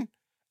Motion?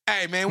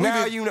 Hey, man,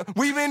 You know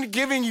we've been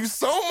giving you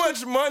so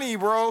much money,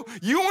 bro.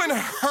 You and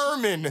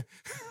Herman.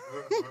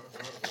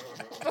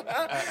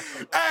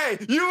 Hey,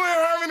 you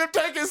and Herman have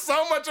taken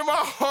so much of my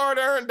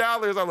hard-earned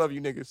dollars. I love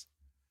you niggas.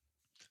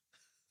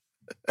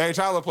 Hey,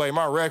 Tyler played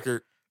my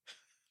record.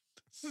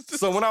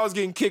 So when I was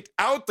getting kicked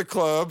out the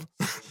club,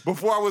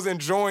 before I was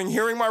enjoying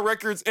hearing my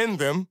records in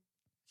them,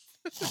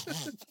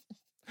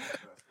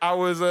 I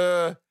was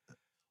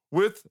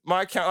with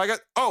my account.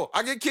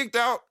 I get kicked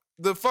out.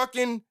 The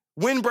fucking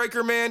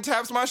windbreaker man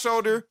taps my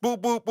shoulder.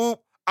 Boop, boop, boop.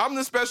 I'm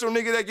the special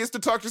nigga that gets to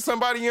talk to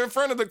somebody in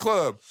front of the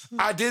club.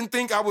 I didn't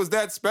think I was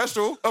that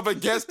special of a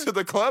guest to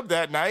the club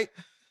that night,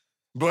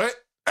 but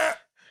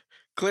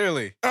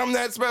Clearly. I'm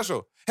that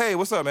special. Hey,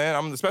 what's up, man?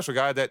 I'm the special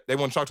guy that they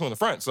want to talk to in the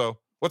front. So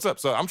what's up?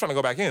 So I'm trying to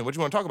go back in. What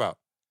you want to talk about?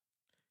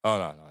 Oh,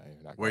 no.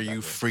 You're not Were going back you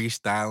in.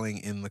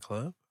 freestyling in the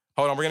club?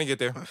 Hold on, we're gonna get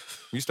there.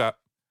 You stop.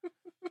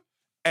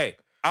 Hey,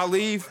 I'll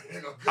leave.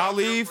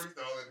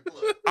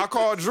 I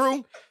called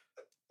Drew.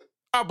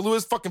 I blew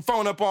his fucking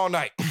phone up all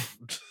night.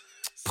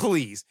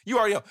 Please. You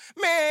already know.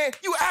 Man,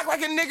 you act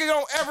like a nigga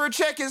don't ever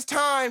check his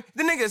time.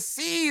 The nigga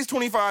sees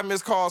 25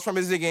 missed calls from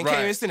his nigga and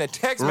can't even send a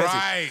text message.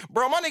 Right.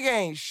 Bro, my nigga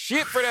ain't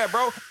shit for that,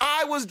 bro.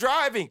 I was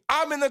driving.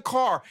 I'm in the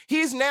car.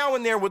 He's now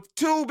in there with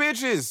 2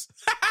 bitches.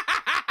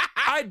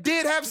 I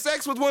did have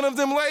sex with one of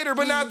them later,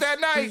 but not that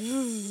night.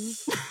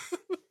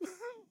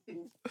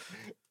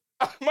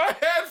 My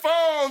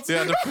headphones.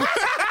 Yeah,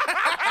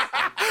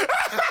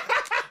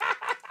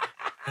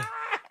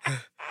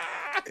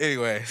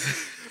 anyway.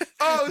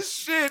 Oh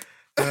shit.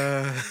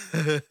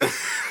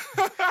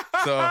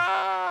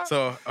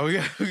 So we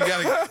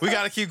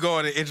gotta keep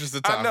going in the interest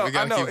of time. I know. We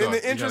gotta keep In going.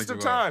 the interest of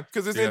time,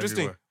 because it's We gotta keep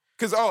interesting. going.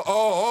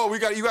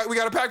 Because we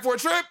got to pack for a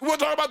trip. We want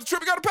to talk about the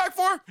trip we got to pack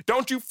for?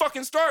 Don't you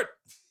fucking start.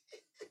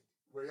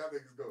 Where y'all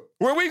niggas going?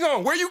 Where we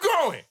going? Where you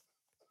going?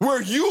 Where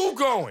you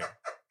going?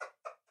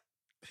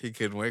 He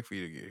couldn't wait for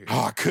you to get here.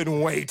 Oh, I couldn't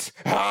wait.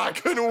 I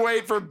couldn't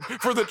wait for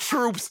the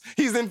troops.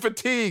 He's in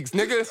fatigues,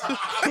 nigga.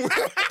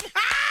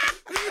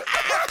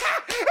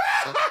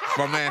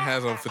 My man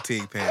has on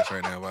fatigue pants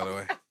right now, by the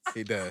way.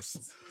 He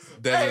does.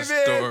 Hey, Desert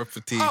man. store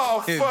fatigue.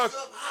 Oh, fuck.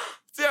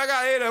 See,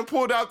 they done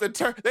pulled out they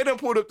done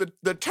pulled up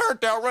the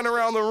turnt out, run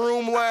around the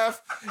room,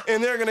 laugh,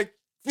 and they're gonna,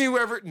 these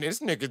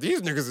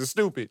niggas are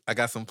stupid. I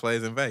got some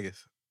plays in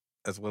Vegas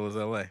as well as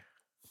LA.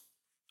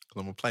 'Cause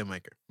I'm a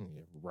playmaker. Yeah,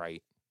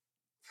 right.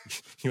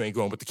 You ain't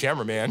going with the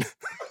cameraman.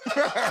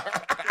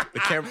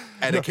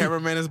 The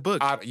cameraman is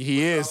booked.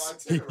 He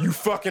is. You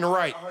fucking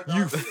right.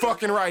 You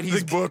fucking right.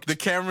 He's booked. The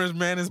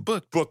cameraman is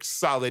booked. Booked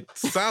solid.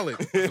 Solid.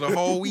 For the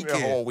whole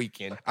weekend. The whole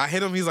weekend. I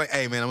hit him. He's like,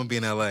 hey, man, I'm going to be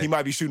in LA. He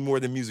might be shooting more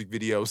than music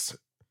videos.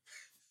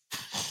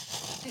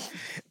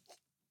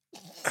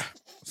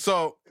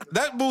 So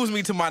that moves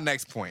me to my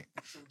next point.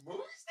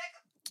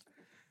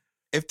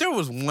 if there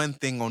was one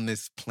thing on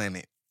this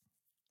planet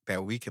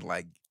that we could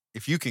like,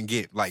 if you can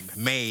get like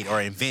made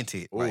or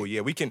invented. Oh like,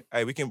 yeah, we can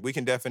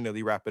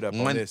definitely wrap it up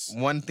on this.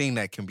 One thing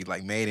that can be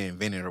like made and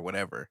invented or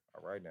whatever.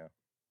 All right now.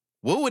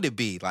 What would it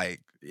be?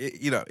 Like,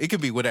 it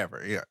could be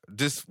whatever. Yeah,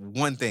 just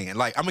one thing. And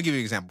like, I'm gonna give you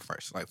an example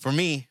first. Like for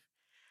me,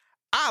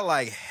 I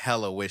like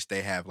hella wish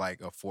they have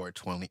like a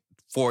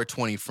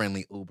 420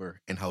 friendly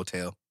Uber in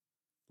hotel.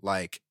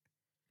 Like,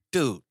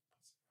 dude,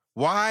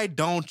 why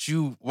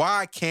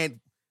can't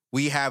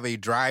we have a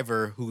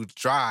driver who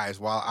drives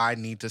while I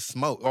need to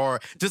smoke, or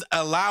just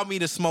allow me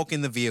to smoke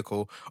in the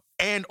vehicle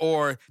and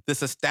or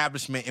this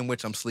establishment in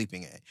which I'm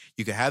sleeping at?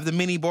 You can have the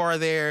mini bar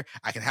there.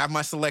 I can have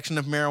my selection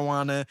of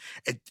marijuana.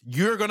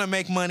 You're going to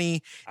make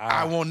money.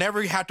 I will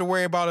never have to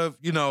worry about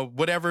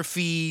whatever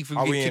fee if we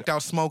get kicked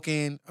out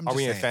smoking. Are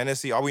we in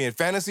fantasy? Are we in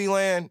fantasy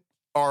land?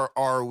 Or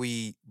are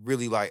we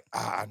really like,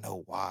 I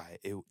know why?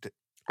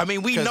 I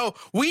mean, we know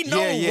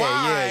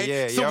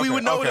why. So we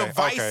would know the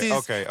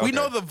vices. We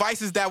know the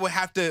vices that would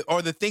have to,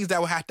 or the things that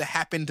would have to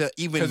happen to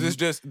even. Because it's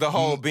just the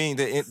whole being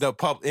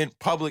the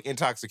public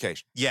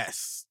intoxication.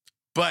 Yes,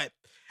 but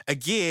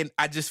again,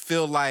 I just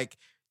feel like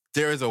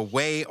there is a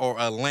way or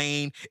a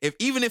lane.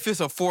 Even if it's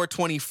a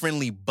 420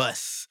 friendly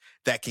bus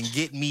that can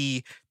get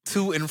me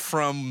to and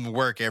from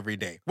work every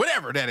day,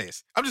 whatever that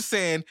is. I'm just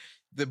saying.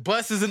 The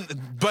bus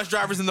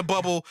drivers in the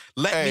bubble,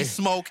 let me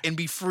smoke and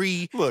be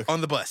free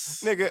on the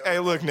bus. Nigga,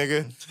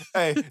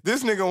 hey,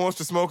 this nigga wants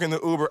to smoke in the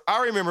Uber.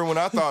 I remember when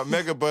I thought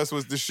Megabus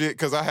was the shit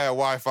because I had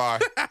Wi-Fi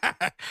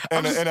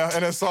and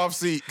a soft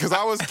seat because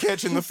I was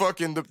catching the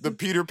fucking the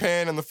Peter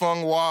Pan and the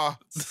Feng Hua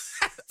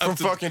from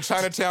fucking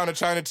Chinatown to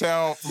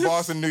Chinatown, from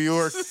Boston, New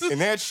York,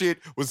 and that shit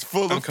was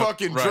full of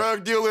fucking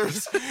drug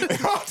dealers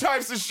and all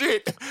types of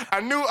shit.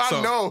 I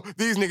know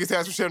these niggas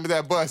had some shit under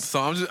that bus.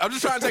 So I'm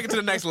just trying to take it to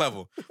the next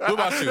level. What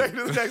about you? Take it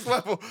to the next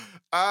level.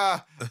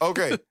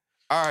 Okay.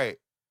 All right.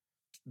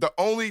 The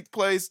only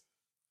place,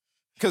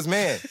 because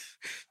man,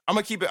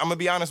 I'm gonna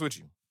be honest with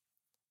you.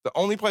 The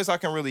only place I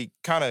can really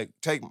kind of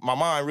take my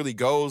mind really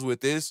goes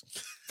with this,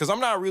 because I'm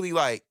not really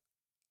like,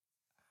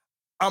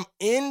 I'm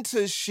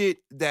into shit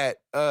that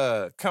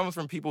comes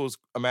from people's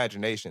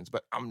imaginations,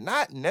 but I'm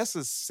not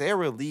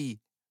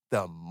necessarily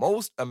the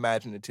most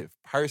imaginative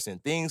person.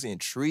 Things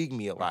intrigue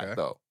me a lot,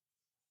 though.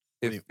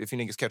 If you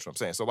niggas catch what I'm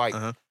saying. So like,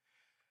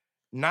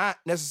 not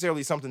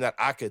necessarily something that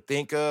I could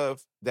think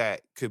of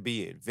that could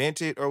be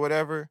invented or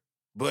whatever,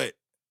 but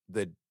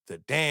the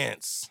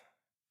dance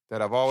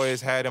that I've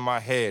always had in my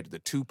head, the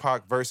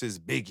Tupac versus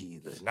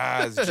Biggie, the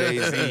Nas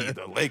Jay-Z,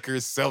 the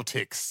Lakers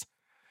Celtics,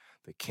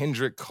 the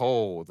Kendrick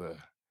Cole, the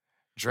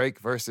Drake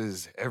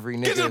versus every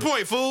nigga. Get to the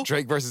point, fool.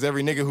 Drake versus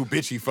every nigga who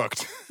bitch he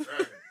fucked.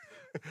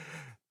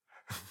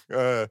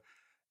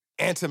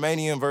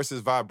 Adamantium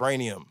versus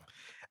Vibranium.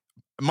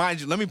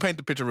 Mind you, let me paint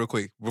the picture real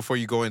quick before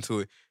you go into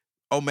it.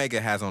 Omega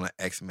has on an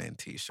X-Men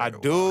t-shirt. I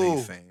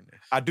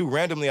do.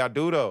 Randomly, I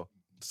do, though.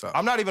 So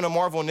I'm not even a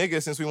Marvel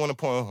nigga since we want to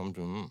point.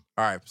 All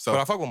right. So, but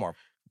I fuck with Marvel.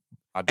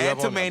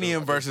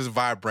 Adamantium versus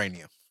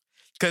Vibranium.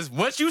 Because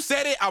once you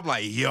said it, I'm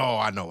like, yo,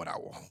 I know what I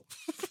want.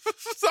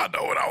 I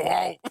know what I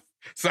want.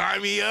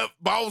 Sign me up,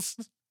 boss.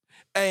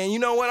 And you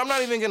know what? I'm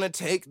not even going to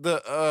take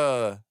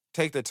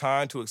the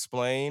time to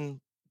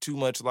explain too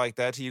much like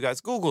that to you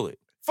guys. Google it.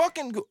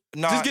 Fucking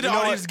just get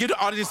the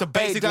audience a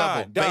basic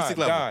level.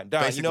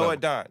 Don, you know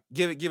what, Don?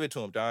 Give it to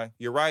him, Don.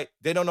 You're right.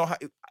 They don't know how.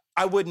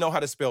 I wouldn't know how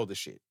to spell this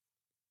shit.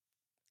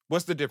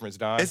 What's the difference,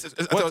 Don? What's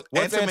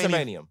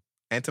Adamantium?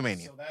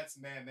 Adamantium. So that's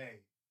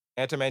man-made.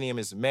 Adamantium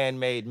is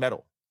man-made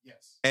metal.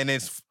 Yes. And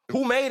it's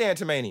who made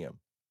Adamantium?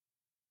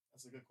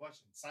 That's a good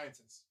question.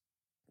 Scientists.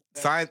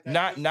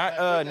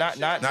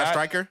 Not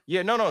Stryker.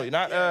 Yeah, no,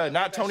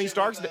 not Tony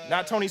Stark's.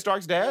 Not Tony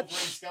Stark's dad.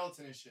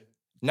 Skeleton and shit.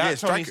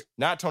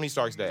 Not Tony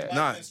Stark's dad.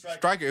 No,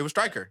 Stryker. It was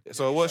Stryker.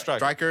 So it was Stryker.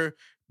 Stryker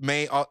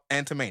made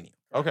Adamantium.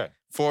 Okay.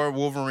 For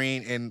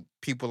Wolverine and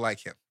people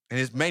like him. And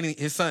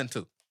his son,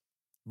 too.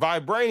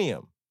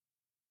 Vibranium.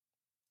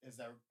 Is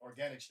that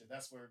organic shit?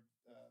 That's where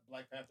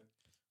Black Panther.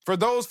 For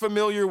those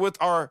familiar with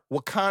our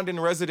Wakandan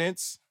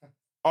residents,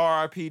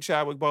 R.I.P.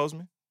 Chadwick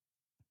Boseman,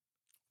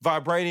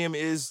 Vibranium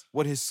is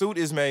what his suit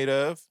is made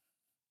of.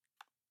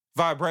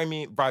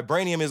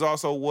 Vibranium is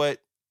also what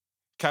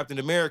Captain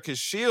America's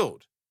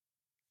shield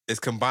is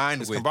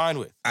combined with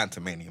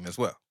Adamantium as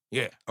well.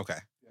 Yeah. Okay.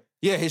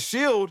 Yeah, his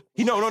shield.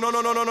 No. Not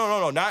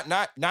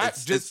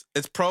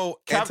it's pro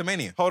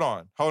Adamantium. Hold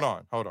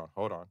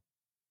on.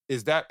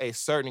 Is that a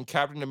certain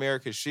Captain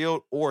America's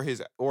shield or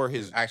his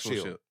actual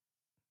shield?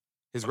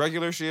 His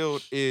regular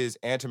shield is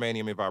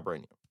Adamantium and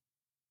Vibranium.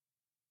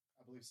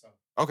 I believe so.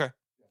 Okay.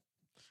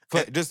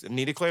 Yeah. Just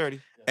needed clarity.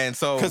 And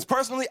so, because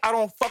personally, I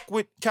don't fuck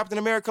with Captain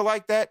America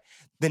like that.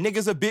 The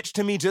nigga's a bitch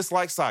to me, just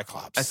like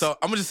Cyclops. And so,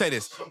 I'm gonna just say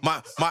this: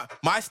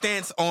 my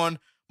stance on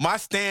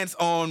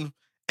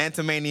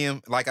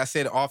Adamantium, like I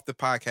said off the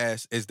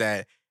podcast, is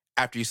that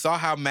after you saw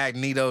how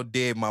Magneto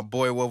did my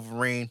boy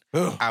Wolverine,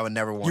 I would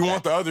never want. You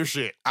want the other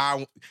shit?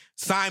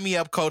 Sign me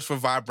up, coach, for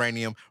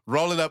Vibranium.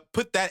 Roll it up,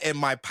 put that in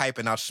my pipe,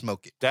 and I'll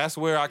smoke it. That's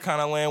where I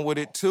kind of land with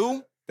it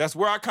too. That's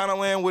where I kind of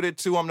land with it,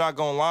 too. I'm not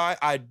going to lie.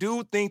 I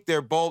do think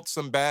they're both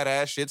some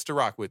badass shits to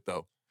rock with,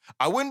 though.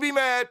 I wouldn't be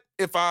mad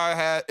if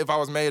I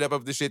was made up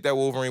of the shit that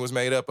Wolverine was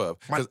made up of.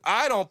 Because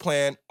I don't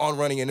plan on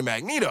running into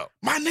Magneto.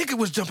 My nigga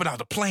was jumping out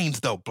the planes,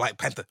 though, Black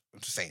Panther.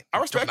 I'm just saying. I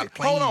respect it.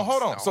 Hold on.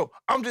 No. So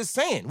I'm just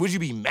saying, would you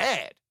be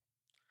mad?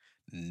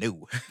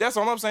 No. That's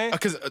all I'm saying.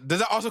 Because does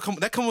that also come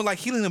with like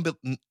healing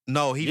ability?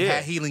 No, he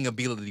had healing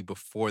ability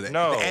before that.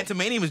 No. The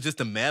Adamantium is just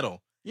a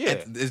metal.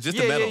 Yeah. It's just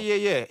a metal.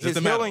 Yeah.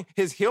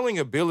 His healing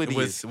ability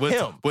is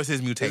him. What's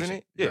his mutation? Isn't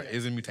it? Yeah. Right,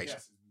 it's a mutation.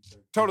 Yes.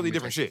 Totally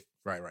different shit.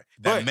 Right. But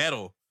That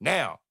metal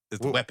now, is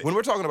the weapon. When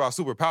we're talking about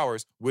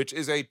superpowers, which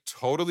is a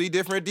totally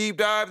different deep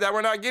dive that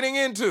we're not getting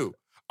into,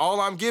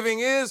 all I'm giving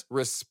is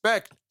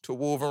respect to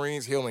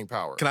Wolverine's healing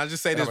power. Can I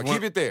just say this?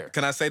 Keep it there.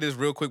 Can I say this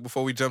real quick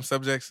before we jump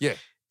subjects? Yeah.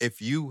 If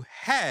you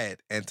had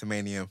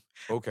Adamantium,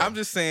 Okay. I'm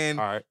just saying.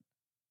 All right.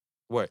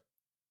 What?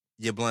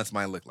 Your blunts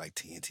might look like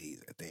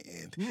TNTs at the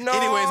end. No.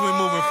 Anyways, we're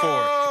moving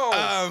forward.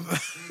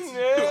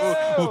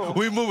 No.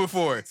 We moving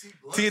forward.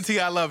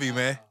 TNT, I love you,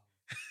 man.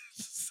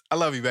 I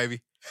love you,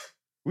 baby.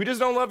 We just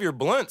don't love your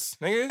blunts,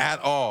 nigga. At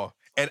all.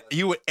 And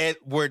you would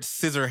Edward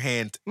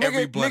Scissorhand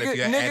every blunt if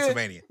you had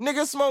Adamantium.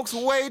 Nigga smokes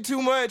way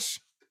too much.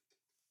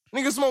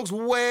 Nigga smokes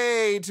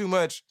way too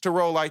much to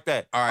roll like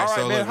that. All right,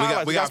 so man,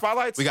 look, we got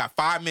spotlights? We got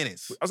 5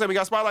 minutes. I said we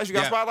got spotlights. You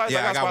got spotlights?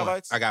 Yeah, I got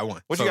spotlights. I got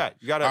one. What you got?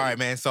 You got all right,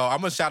 man. So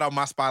I'm going to shout out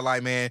my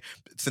spotlight, man.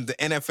 Since the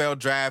NFL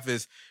draft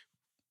is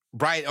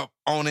right up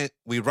on it,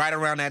 we right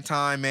around that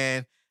time,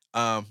 man.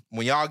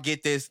 When y'all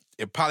get this,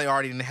 it probably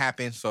already didn't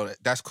happen, so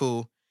that's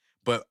cool.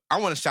 But I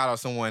want to shout out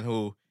someone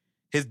who,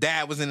 his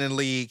dad was in the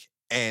league,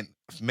 and,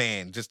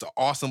 man, just an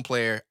awesome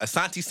player.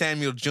 Asante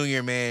Samuel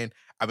Jr., man.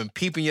 I've been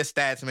peeping your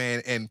stats,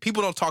 man, and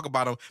people don't talk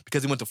about him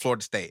because he went to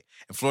Florida State.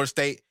 And Florida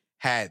State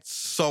had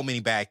so many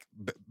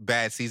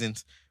bad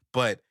seasons,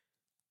 but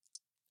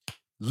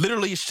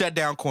literally shut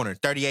down corner.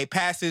 38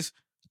 passes,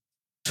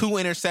 2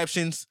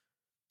 interceptions,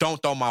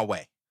 don't throw my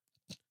way.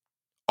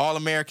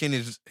 All-American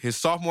is his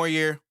sophomore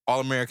year,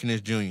 All-American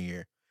is junior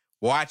year.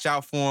 Watch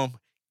out for him.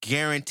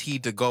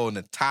 Guaranteed to go in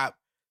the top,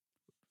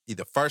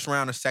 either first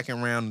round or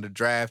second round of the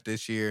draft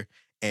this year,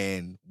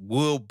 and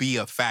will be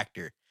a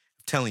factor.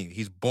 Telling you,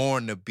 he's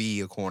born to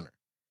be a corner.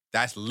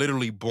 That's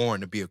literally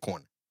born to be a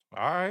corner.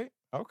 All right.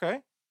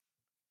 Okay.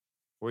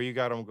 Where you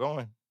got him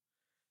going?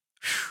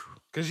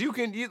 Because you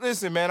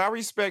listen, man. I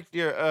respect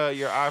your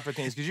eye for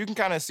things because you can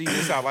kind of see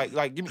this out.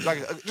 Like give me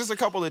just a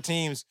couple of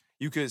teams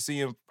you could see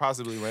him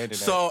possibly landing.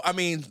 So I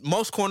mean,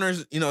 most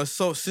corners,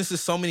 so since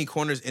there's so many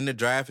corners in the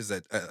draft, is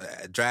a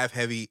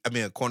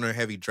corner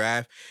heavy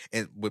draft,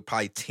 and with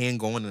probably 10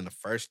 going in the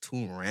first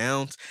 2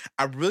 rounds.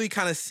 I really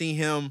kind of see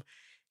him.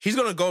 He's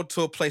going to go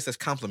to a place that's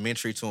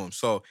complimentary to him.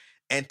 So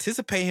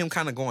anticipate him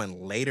kind of going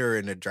later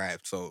in the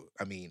draft. So,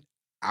 I mean,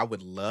 I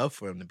would love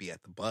for him to be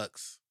at the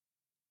Bucks.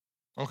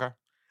 Okay.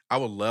 I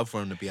would love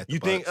for him to be at the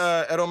Bucks. You think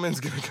Edelman's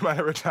going to come out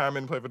of retirement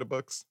and play for the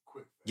Bucks?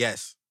 Quick.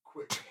 Yes.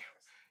 Quick.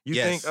 You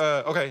think,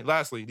 okay,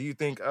 lastly, do you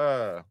think,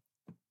 how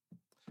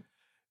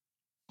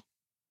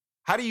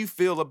do you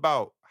feel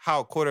about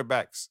how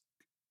quarterbacks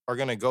are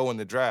going to go in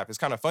the draft? It's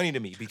kind of funny to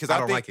me because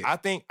I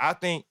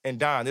think, and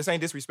Don, this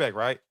ain't disrespect,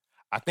 right?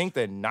 I think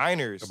the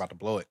Niners They're about to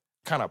blow it.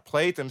 Kind of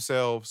played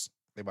themselves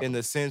in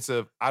the sense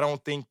of I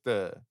don't think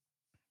that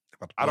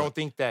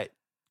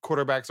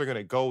quarterbacks are going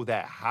to go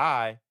that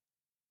high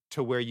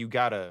to where you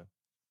got to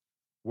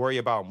worry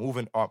about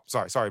moving up.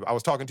 Sorry. I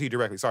was talking to you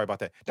directly. Sorry about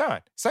that. Don,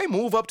 say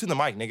move up to the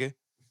mic, nigga.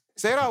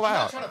 Say it out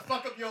loud. I'm not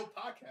trying to fuck up your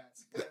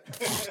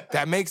podcast.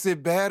 That makes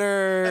it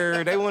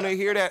better. They want to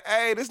hear that.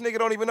 Hey, this nigga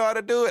don't even know how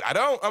to do it. I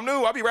don't. I'm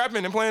new. I be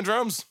rapping and playing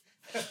drums.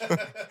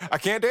 I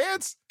can't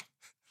dance.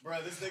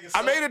 Bro, this nigga.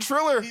 I made a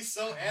triller. He's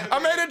so animated. I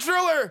made a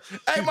triller.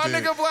 Hey, my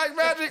nigga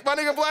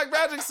Black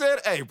Magic said,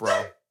 "Hey,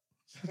 bro,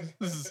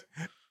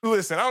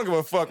 listen, I don't give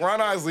a fuck.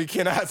 Ron Isley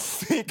cannot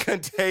sing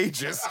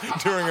Contagious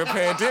during a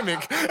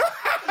pandemic."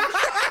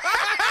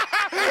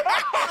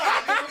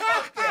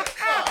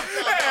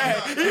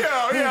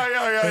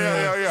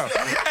 Yeah.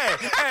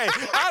 Hey,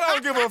 I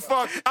don't give a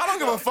fuck. I don't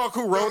give a fuck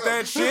who wrote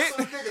that shit.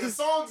 The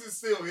songs is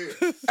still here.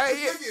 Hey,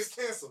 the nigga is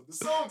canceled. The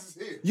songs is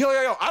here. Yo.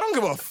 I don't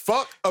give a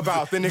fuck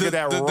about the nigga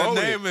that wrote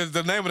it.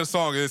 The name of the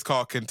song is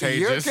called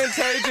Contagious. You're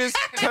contagious.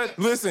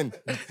 Listen,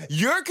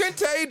 you're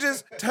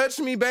contagious. Touch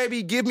me,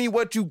 baby. Give me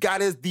what you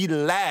got is the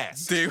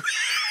last. Dude.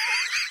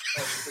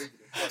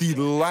 The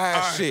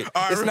last shit.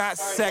 It's not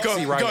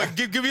sexy right now.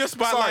 Give me a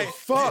spotlight.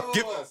 Fuck.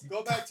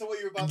 Go back to what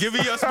you were about Give to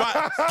me say. your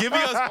spot. Give me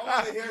your. I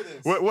want to hear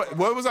this.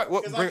 What was that?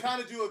 Because I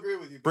kind of do agree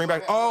with you. Bring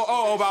back.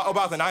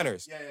 About the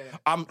Niners.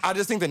 Yeah. I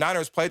just think the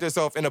Niners played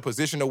themselves in a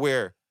position to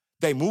where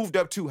they moved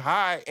up too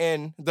high,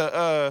 and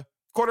the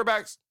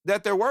quarterbacks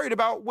that they're worried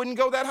about wouldn't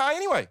go that high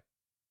anyway.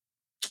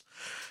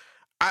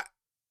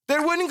 They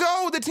wouldn't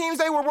go. The teams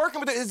they were working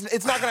with,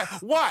 it's not gonna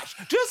watch.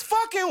 Just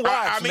fucking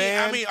watch,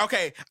 man. I mean,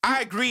 okay.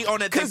 I agree on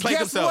that. They played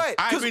guess themselves. what?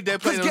 I agree they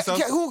played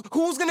themselves.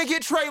 Who's gonna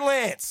get Trey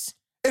Lance?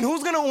 And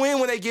who's gonna win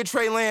when they get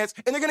Trey Lance?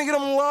 And they're gonna get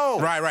him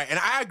low. Right. And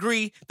I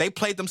agree they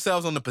played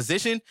themselves on the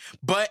position,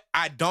 but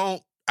I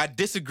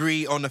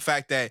disagree on the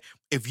fact that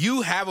if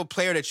you have a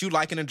player that you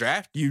like in the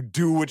draft, You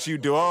do what you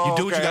do. Oh, you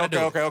do what you gotta do.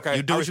 Okay.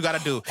 You do what you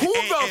gotta do. Who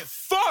the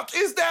fuck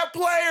is that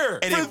player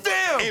for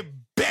them? It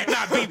better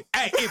not be.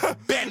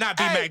 It better not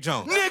be Mac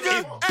Jones.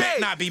 Nigga, it better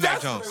not be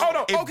Mac Jones. Hold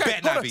on, it okay,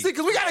 better not hold on. be. See,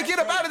 because we gotta get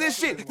up out of this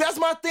shit. That's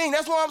my thing.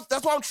 That's why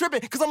I'm tripping.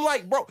 Because I'm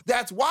like, bro,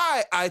 that's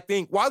why I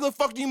think, why the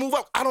fuck do you move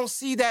up? I don't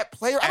see that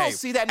player. I don't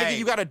see that nigga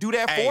you gotta do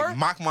that for.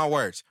 Mock my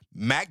words.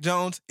 Mac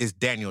Jones is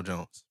Daniel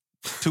Jones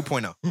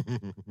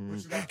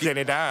 2.0.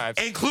 Jenny Dimes.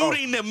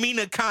 Including the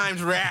Mina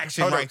Kimes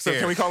reaction Hold on, right so there.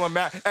 can we call him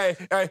Mac? Hey,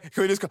 can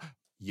we just call?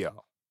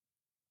 Yo.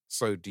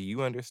 So do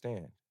you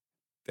understand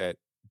that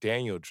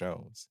Daniel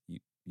Jones,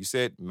 you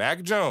said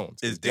Mac Jones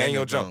Is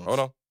Daniel Daniel Jones. Jones. Hold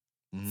on.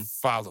 Mhm.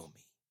 Follow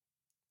me.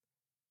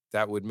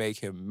 That would make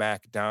him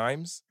Mac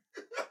Dimes.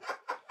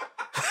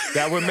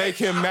 That would make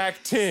him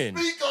Mac 10.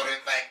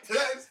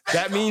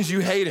 That means you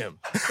hate him.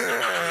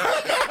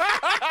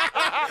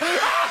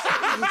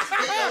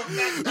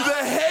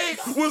 The hate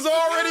was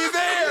already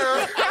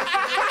there.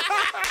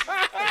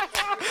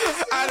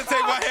 I had to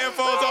take my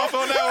headphones off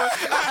on that one.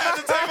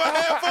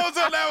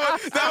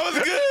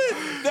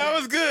 That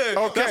was good.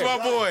 Okay. That's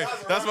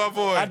my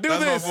boy. I do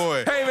That's this. my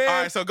boy. Hey, man.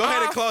 All right, so go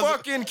ahead and close.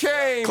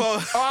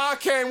 I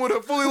came with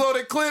a fully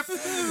loaded clip.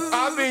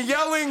 I've been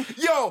yelling.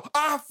 Yo,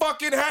 I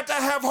fucking had to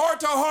have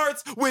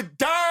heart-to-hearts with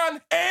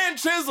Don and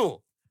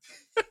Chisel.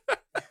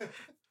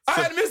 I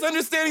had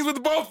misunderstandings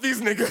with both these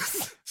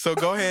niggas. So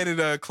go ahead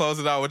and close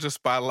it out with your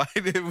spotlight.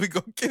 We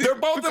go get it. They're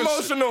both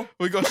emotional.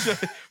 We gonna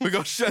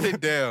shut it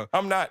down.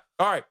 I'm not.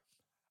 All right.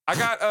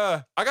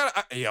 I'll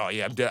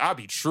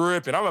be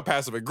tripping. I'm a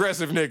passive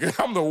aggressive nigga.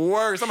 I'm the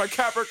worst. I'm a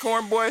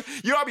Capricorn boy.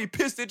 I'll be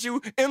pissed at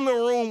you in the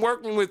room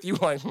working with you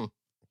like,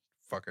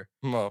 Fucker.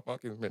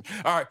 motherfucking man.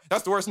 All right,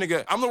 that's the worst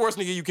nigga. I'm the worst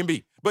nigga you can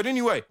be. But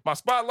anyway, my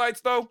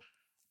spotlights though,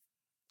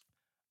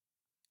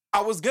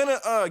 I was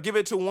gonna give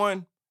it to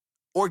one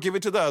or give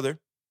it to the other.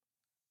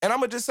 And I'm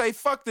gonna just say,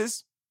 fuck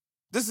this.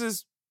 This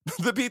is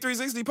the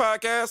P360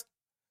 podcast.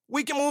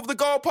 We can move the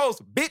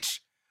goalposts, bitch.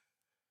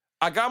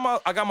 I got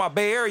my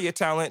Bay Area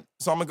talent,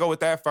 so I'm gonna go with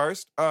that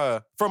first.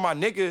 From my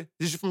nigga,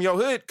 this is from your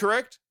hood,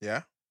 correct?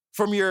 Yeah.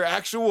 From your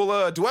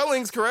actual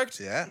dwellings, correct?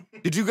 Yeah.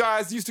 Did you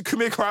guys used to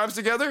commit crimes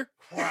together?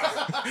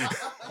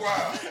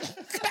 Wow.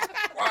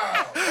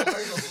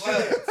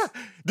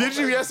 Did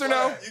you? Yes or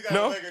no?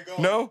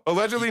 No.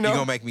 Allegedly, no. You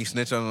gonna make me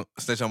snitch on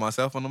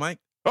myself on the mic?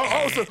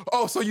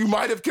 So you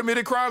might have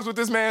committed crimes with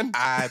this man.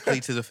 I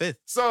plead to the fifth.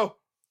 So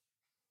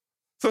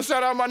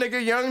shout out my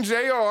nigga Young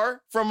JR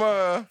from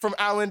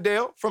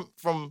Allendale,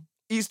 from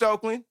East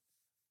Oakland.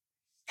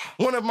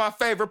 One of my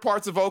favorite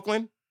parts of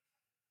Oakland.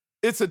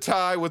 It's a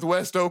tie with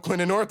West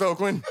Oakland and North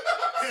Oakland.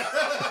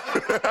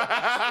 So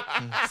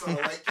the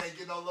lake can't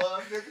get no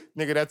love, nigga?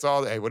 Nigga, that's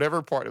all. Hey,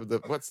 whatever part of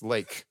what's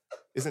lake?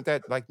 Isn't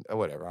that like,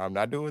 whatever, I'm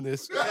not doing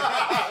this.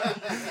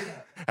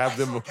 Have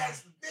them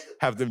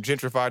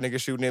gentrified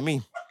niggas shooting at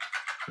me.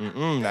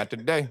 Not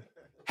today.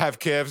 Have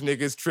Kev's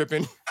niggas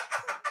tripping.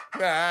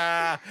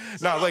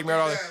 Lake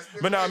man.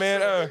 But nah,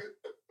 man,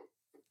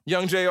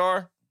 Young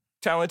JR,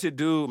 talented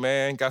dude,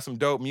 man. Got some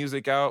dope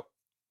music out.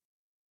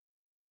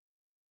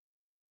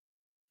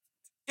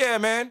 Yeah,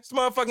 man. It's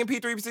motherfucking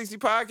P360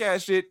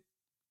 podcast shit.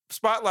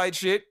 Spotlight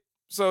shit.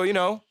 So,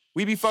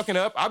 we be fucking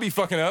up. I be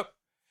fucking up.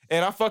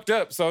 And I fucked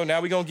up. So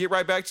now we gonna get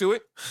right back to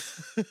it.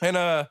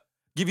 And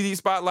give you these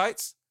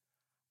spotlights.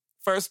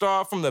 First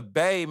off, from the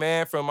Bay,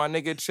 man, from my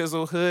nigga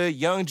Chisel Hood,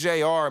 Young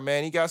JR,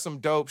 man. He got some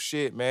dope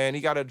shit, man.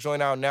 He got a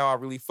joint out now I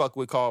really fuck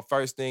with called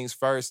First Things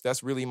First.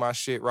 That's really my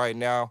shit right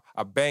now.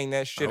 I bang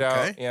that shit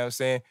out. You know what I'm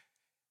saying?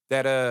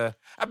 That,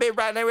 I been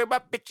riding there with my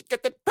bitch,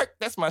 get that perk.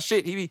 That's my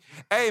shit. He be,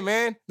 hey,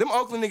 man, them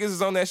Oakland niggas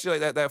is on that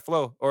shit like that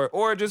flow.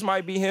 Or it just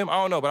might be him. I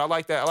don't know, but I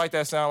like that. I like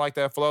that sound, I like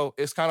that flow.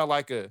 It's kind of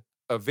like a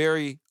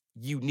very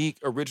unique,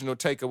 original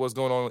take of what's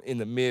going on in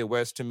the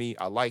Midwest to me.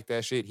 I like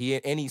that shit.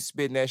 He's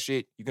spitting that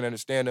shit. You can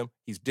understand him.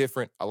 He's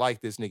different. I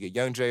like this nigga.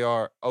 Young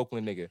JR,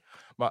 Oakland nigga.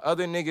 My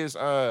other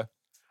niggas,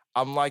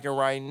 I'm liking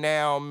right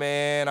now,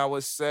 man. I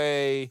would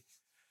say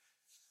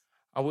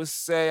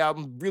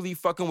I'm really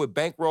fucking with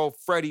Bankroll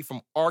Freddie from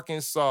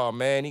Arkansas,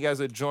 man. He got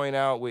a joint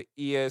out with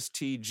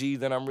ESTG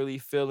that I'm really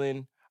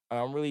feeling.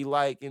 I'm really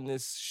liking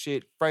this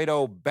shit.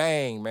 Fredo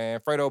Bang, man.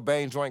 Fredo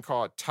Bang joint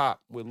called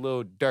Top with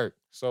Lil Durk.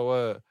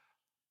 So,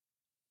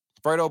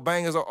 Fredo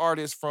Bang is an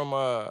artist from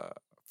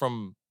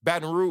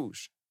Baton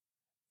Rouge.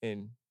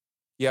 And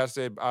yeah,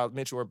 I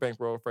mentioned where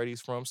Bankroll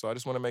Freddie's from. So I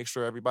just want to make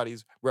sure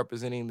everybody's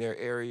representing their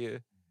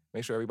area.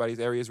 Make sure everybody's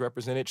area is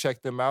represented.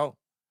 Check them out.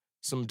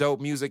 Some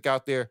dope music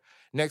out there.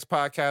 Next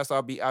podcast,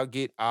 I'll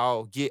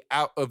get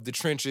out of the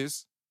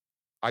trenches.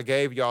 I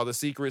gave y'all the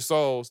sacred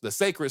souls.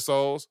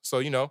 So,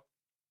 if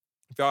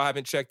y'all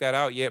haven't checked that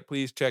out yet,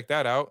 please check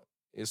that out.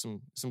 It's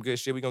some good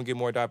shit. We're gonna get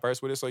more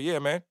diverse with it. So yeah,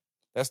 man.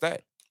 That's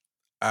that.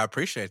 I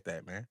appreciate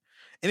that, man.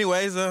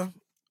 Anyways, is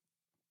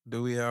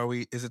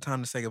it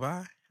time to say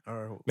goodbye?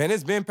 Or man,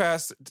 it's been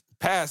past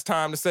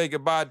time to say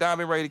goodbye. Don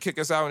been ready to kick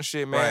us out and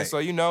shit, man. Right. So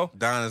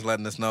Don is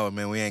letting us know,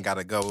 man, we ain't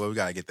gotta go. We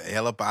gotta get the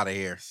hell up out of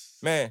here.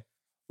 Man,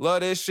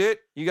 love this shit.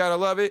 You gotta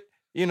love it,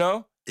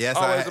 If Yes,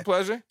 Always a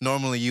pleasure.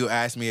 Normally you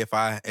ask me if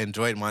I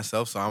enjoyed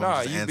myself, so I'm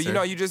just But answer.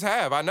 you just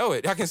have. I know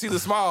it. I can see the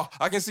smile.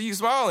 I can see you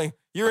smiling.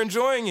 You're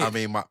enjoying it. I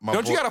mean, my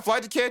Don't you got a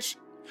flight to catch?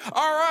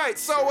 All right,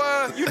 so,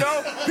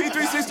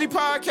 P360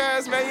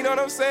 Podcast, man, you know what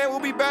I'm saying? We'll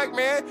be back,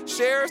 man.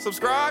 Share,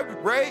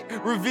 subscribe, rate,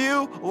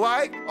 review,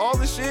 like, all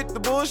the shit, the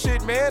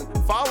bullshit, man.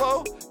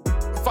 Follow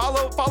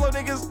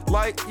niggas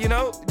like,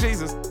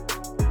 Jesus.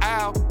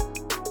 Ow.